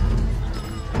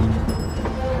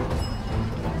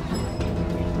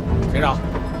先生，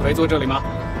可以坐这里吗？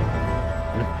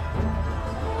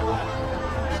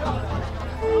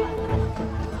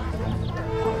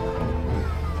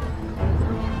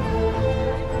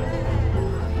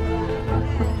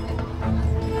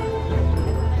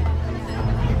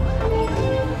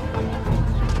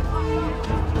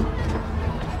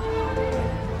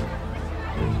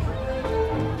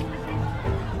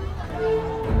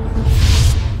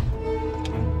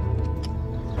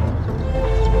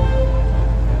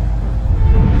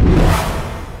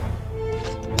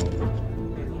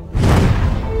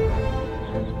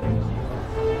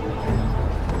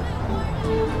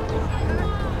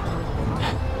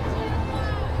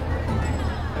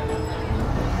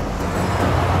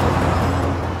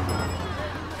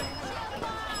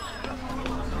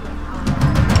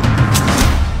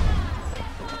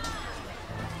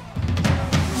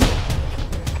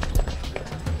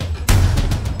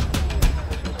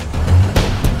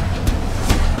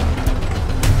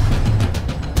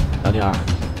老妞儿，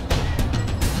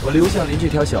我刘向林这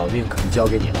条小命可就交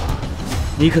给你了，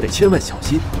你可得千万小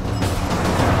心。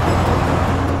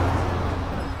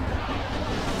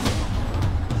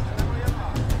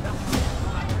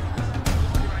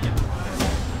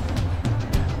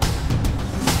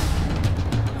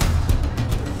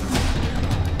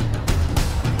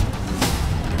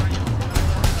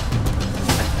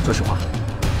说实话，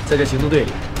在这行动队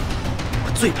里，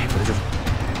我最佩服的就是你。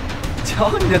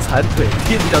 瞧你这残腿，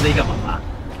拼不着那个马，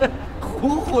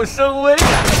虎虎生威啊！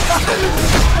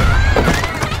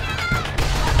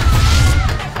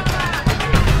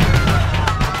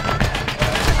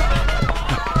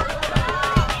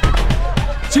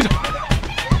先生，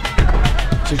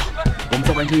先生，我们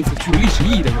在完成一次具有历史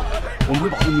意义的任务，我们会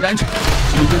保护您的安全，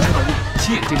请您跟车到路，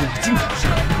亲眼见证精彩的时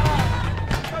刻。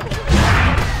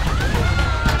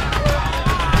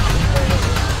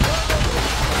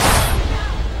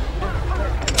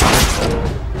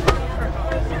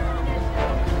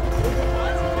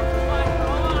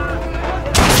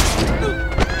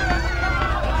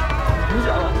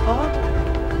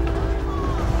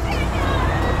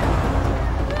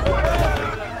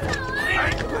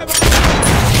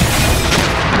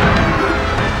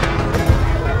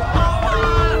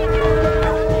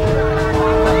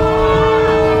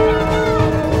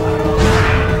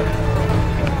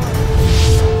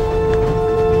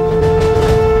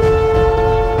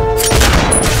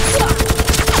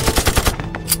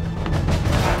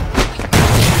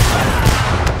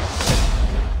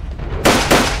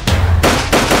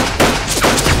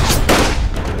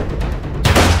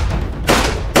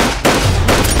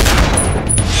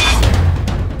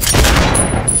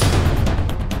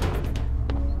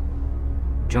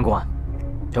 军官，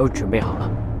都准备好了。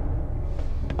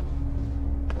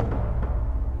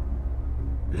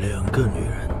2个女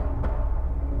人，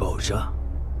爆炸，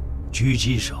狙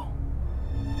击手，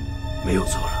没有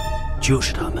错了，就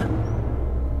是他们。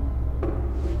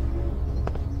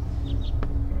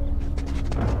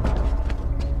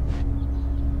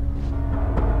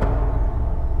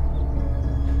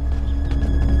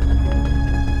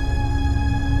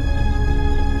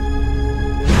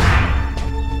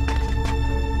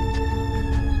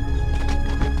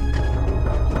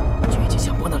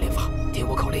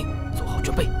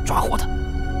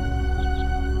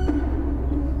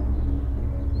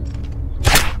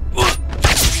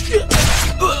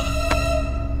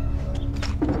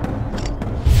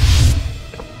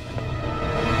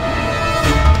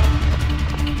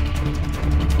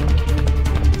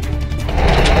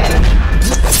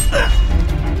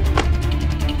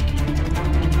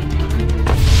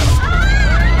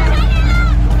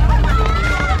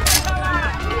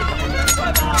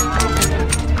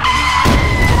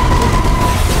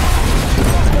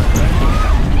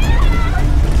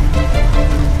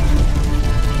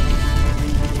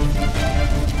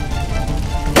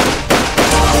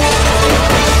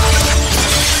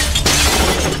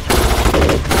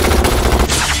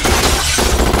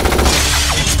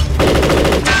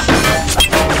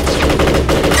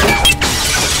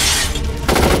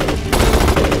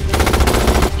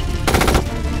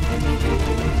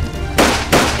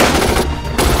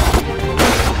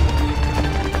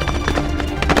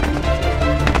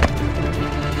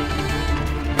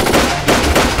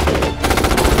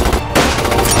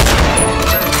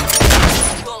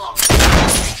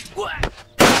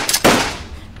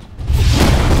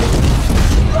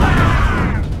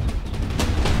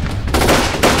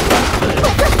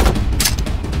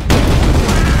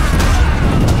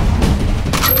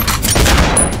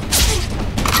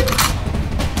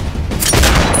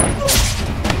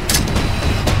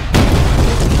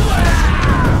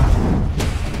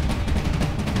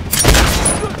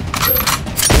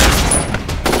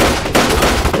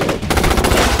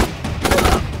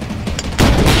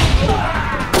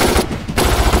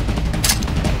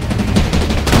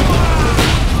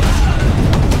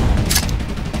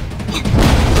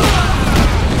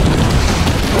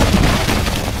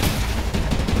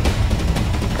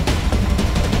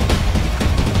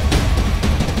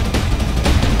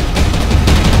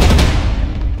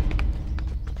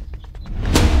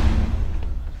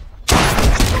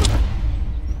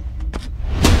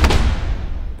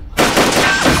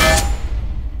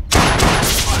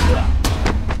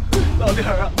老弟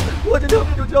儿啊，我这条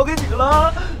命就交给你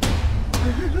了。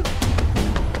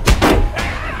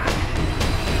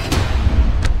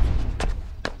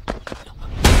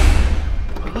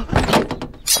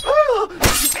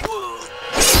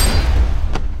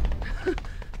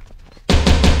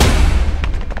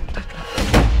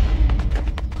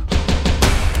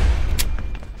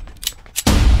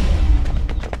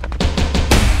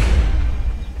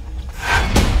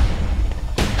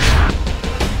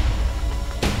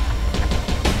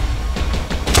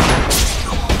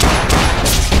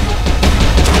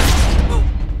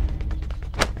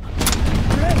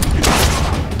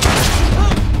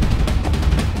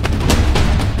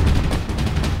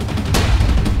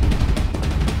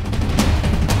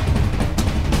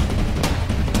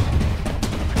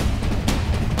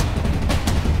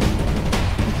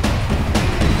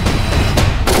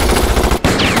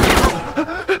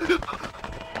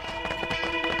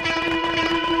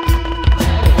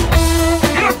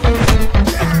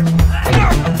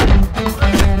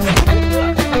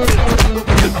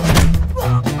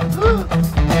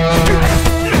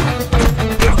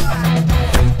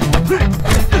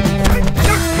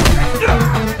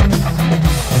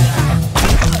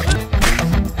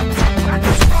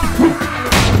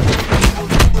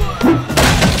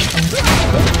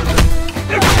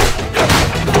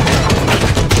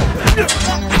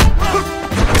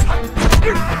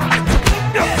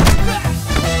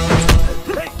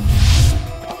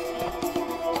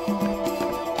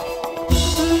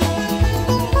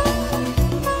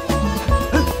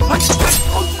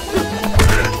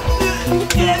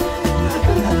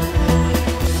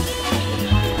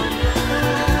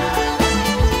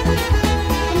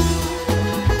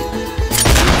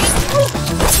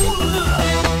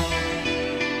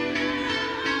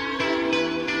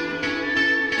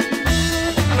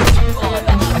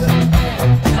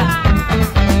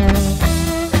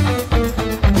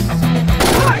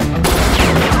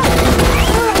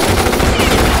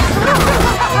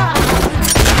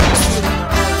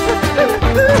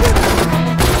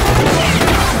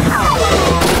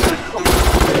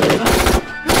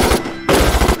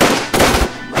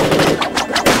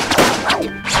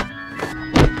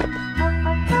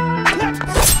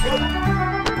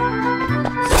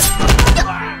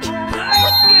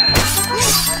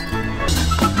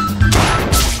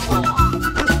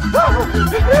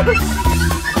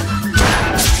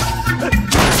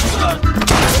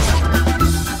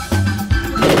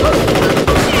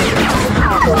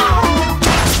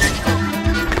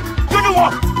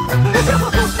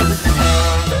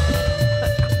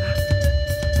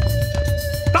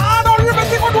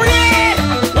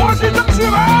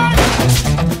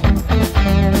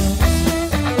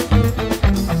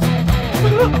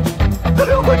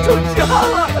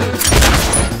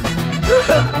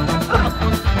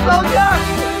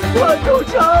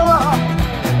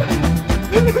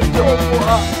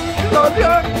老弟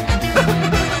儿，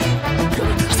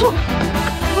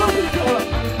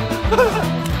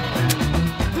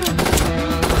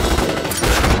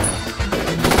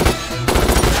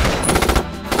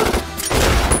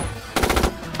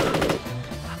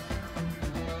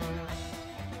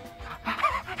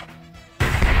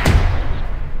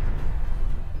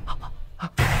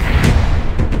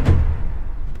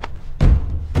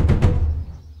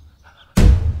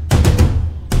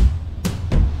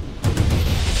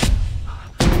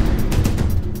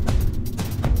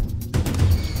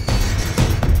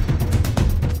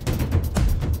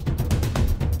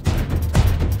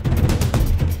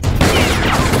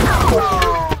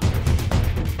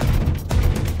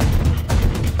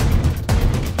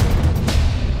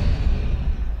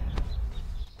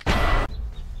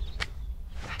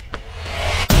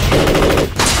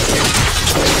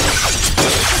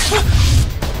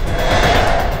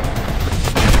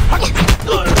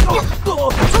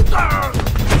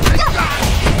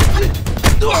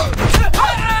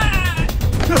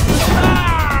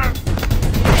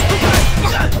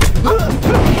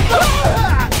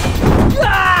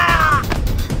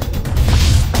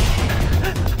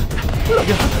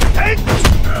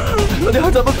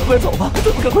咱们赶快走吧，咱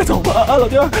们赶快走吧，啊，老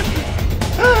弟儿。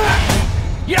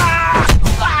呀！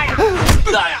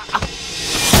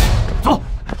走。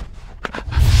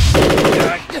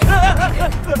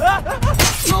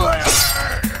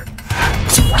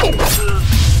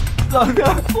老弟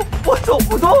儿，我走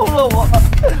不动了，我。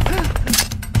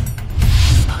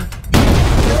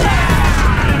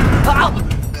啊！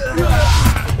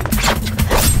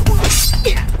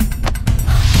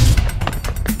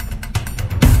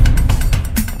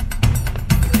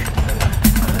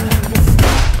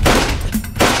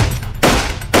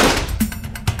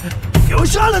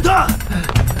杀了他！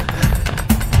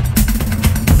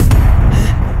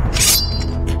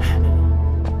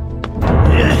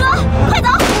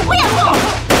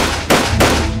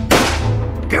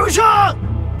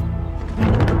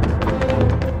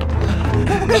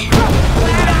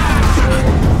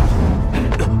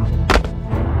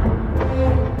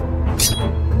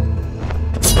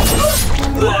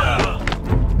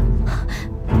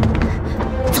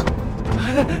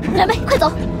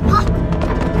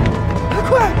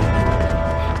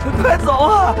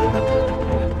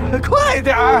快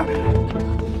点儿！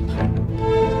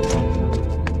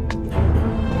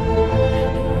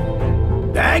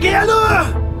来给路！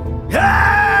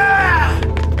啊！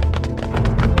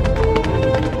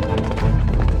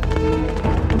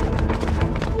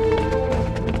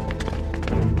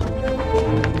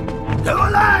跟我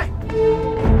来！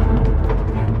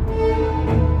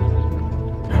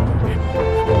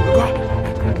快！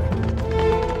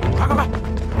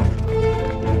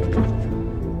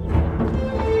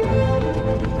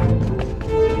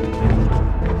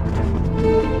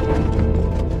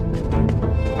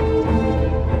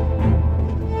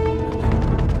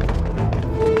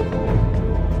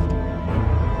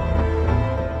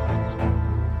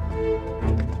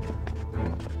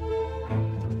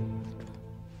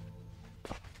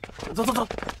走，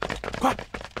快！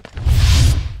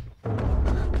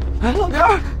哎，老娘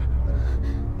儿，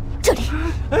这里！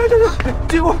哎，对，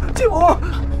进屋！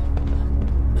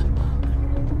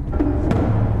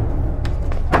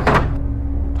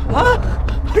啊！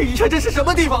哎呀，这是什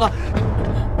么地方啊？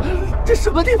这什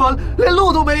么地方？连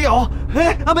路都没有！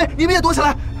哎，阿梅，你们也躲起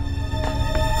来！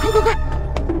快！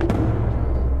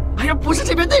哎呀，不是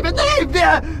这边，那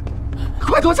边！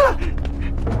快躲起来！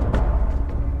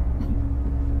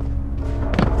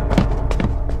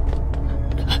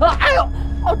哎呦，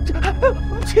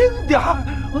轻点儿！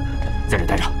在这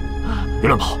待着，别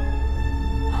乱跑。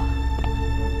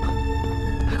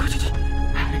快去！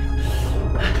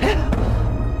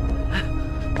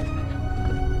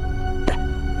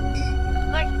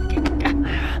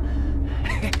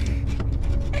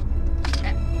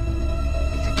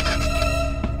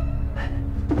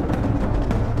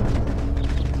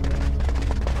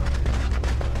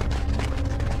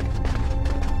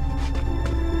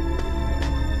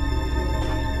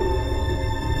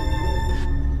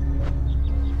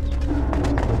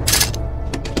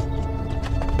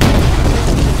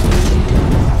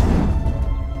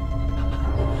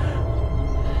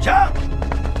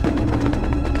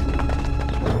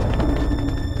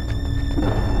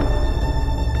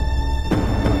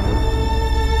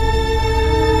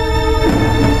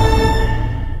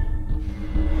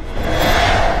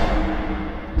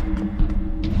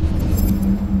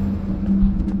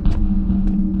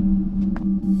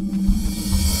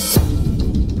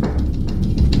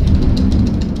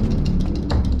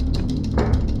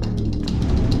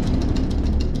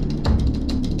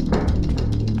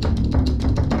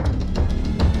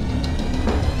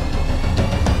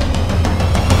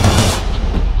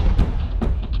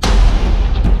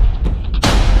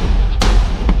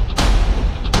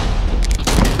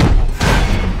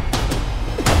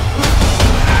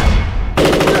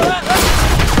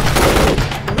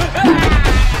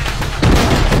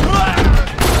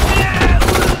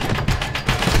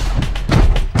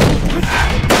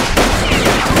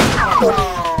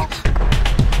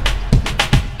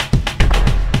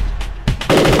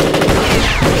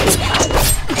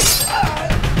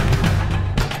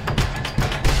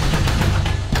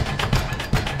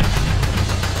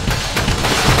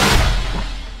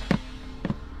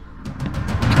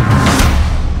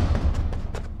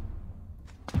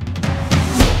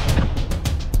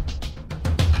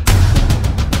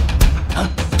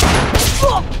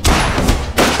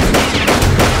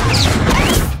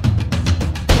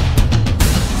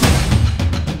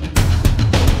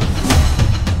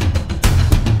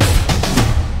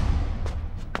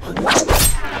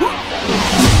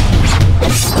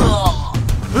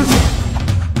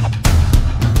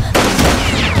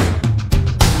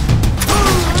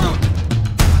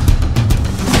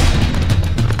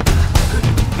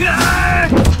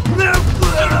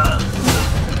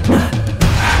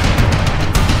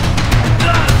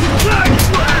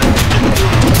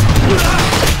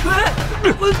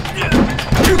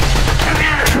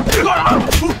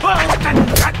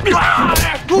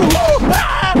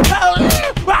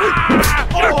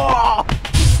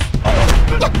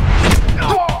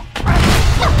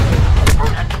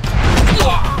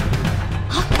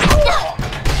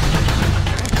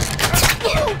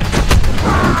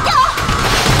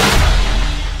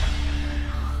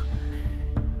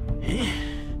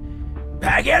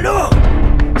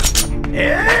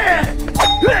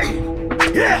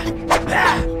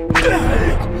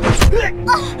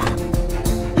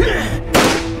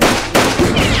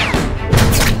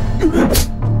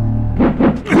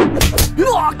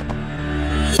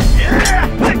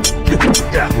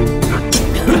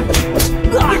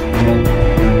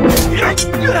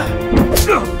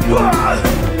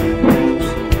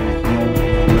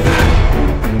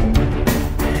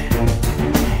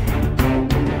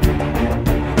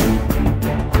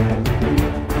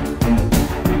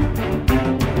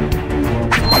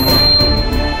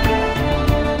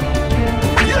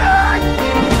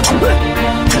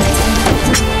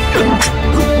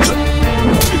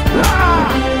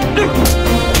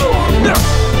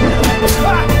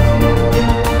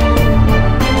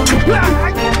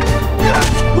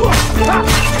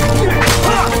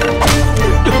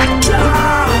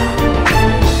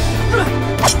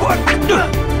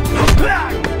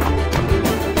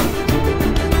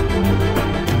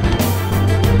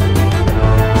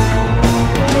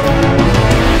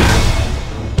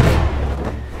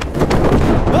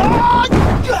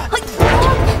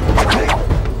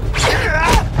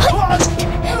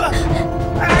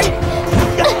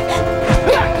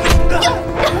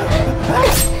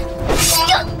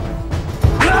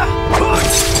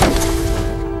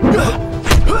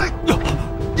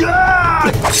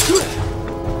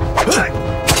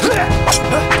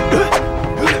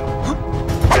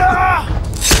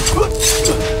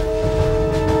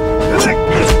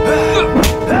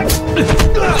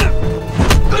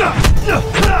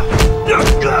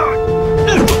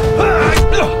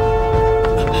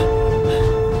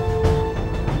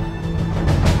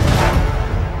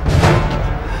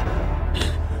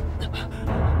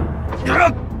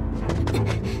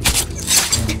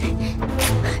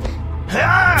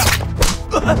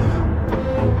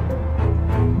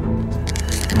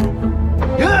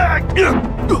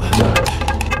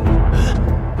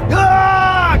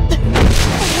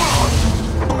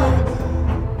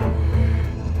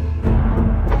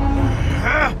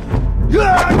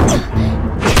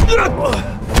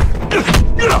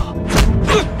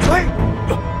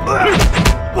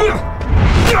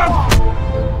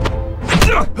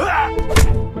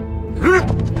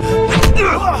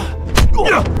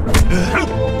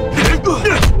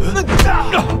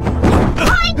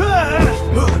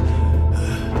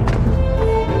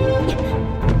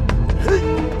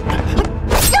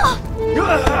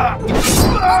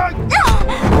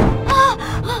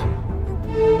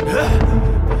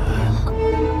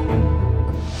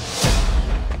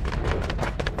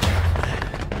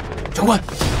长官，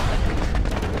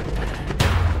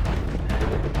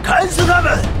砍死他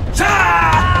们！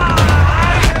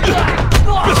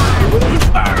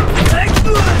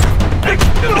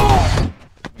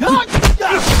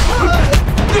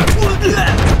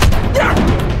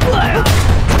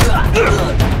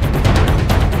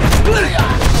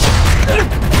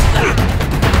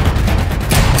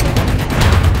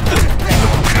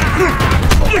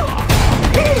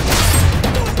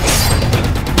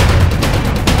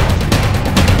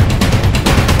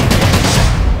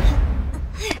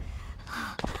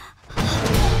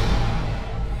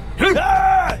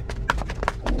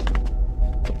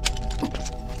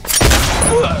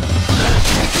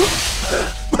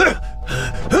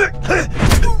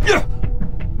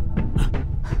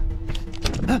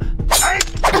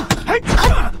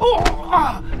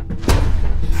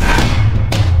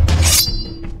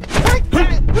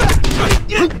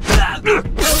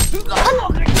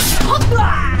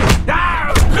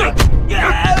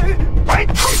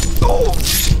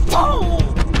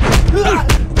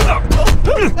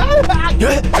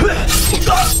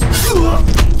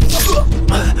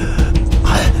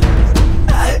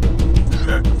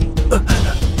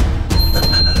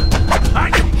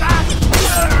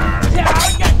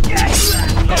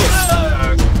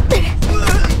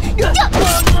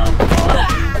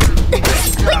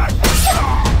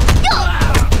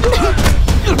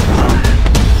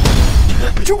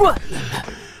主管，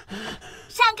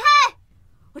闪开！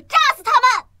我炸死他们！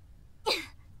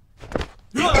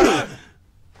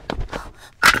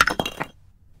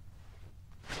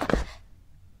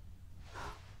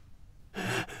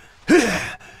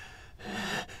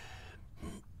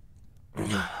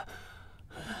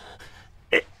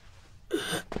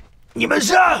你们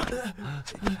上，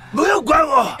不要管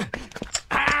我！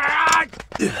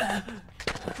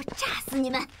我炸死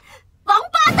你们，王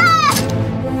八蛋！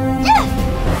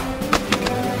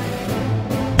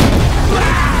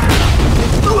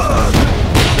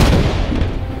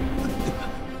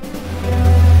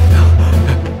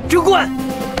军官，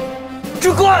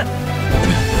军官！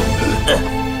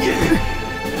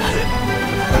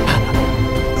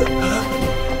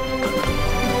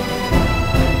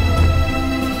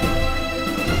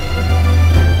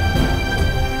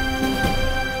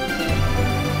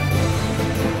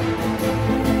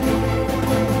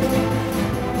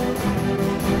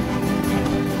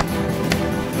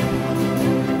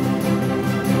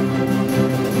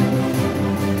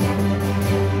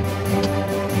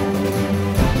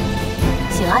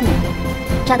行啊你，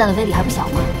炸弹的威力还不小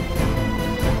吗？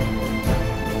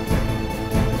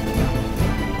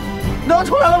能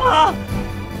出来了吗？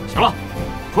行了，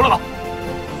出来了。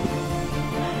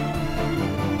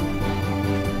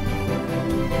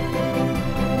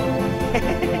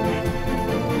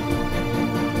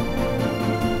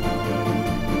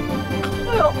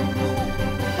哎呦，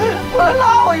快来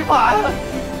拉我一把呀！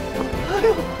哎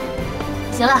呦，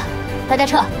行了，大家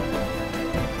撤。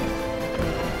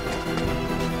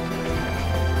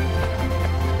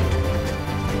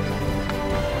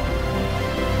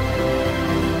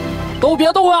都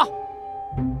别动啊！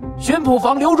巡捕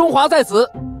房刘中华在此，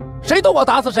谁动我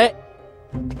打死谁！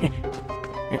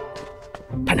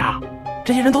探长，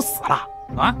这些人都死了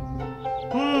啊？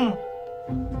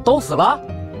都死了？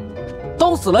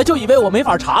都死了就以为我没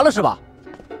法查了是吧？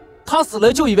他死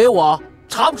了就以为我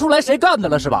查不出来谁干的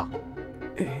了是吧？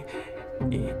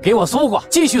给我搜刮，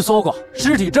继续搜刮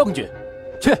尸体证据，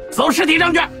去搜尸体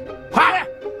证据，快！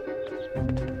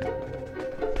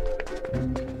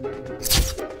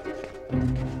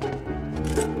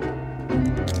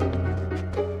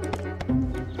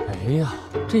谁呀？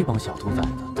这帮小兔崽子，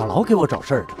咋老给我找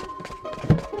事儿呢？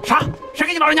啥？谁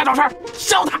给你老人家找事儿？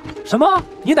削他！什么？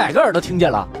你哪个耳朵听见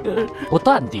了？不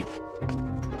淡定，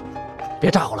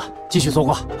别咋呼了，继续搜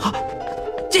刮。好，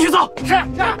继续搜。是。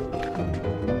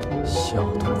小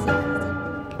兔崽子。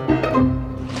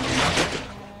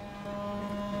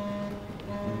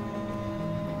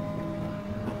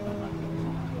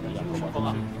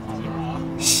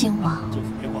兴王，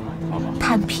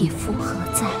探匹夫何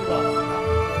在？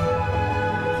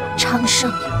昌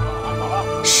盛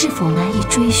是否难以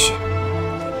追寻？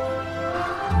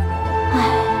唉，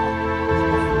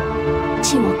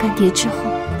继我干爹之后，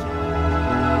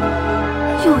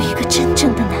又一个真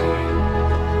正的男人。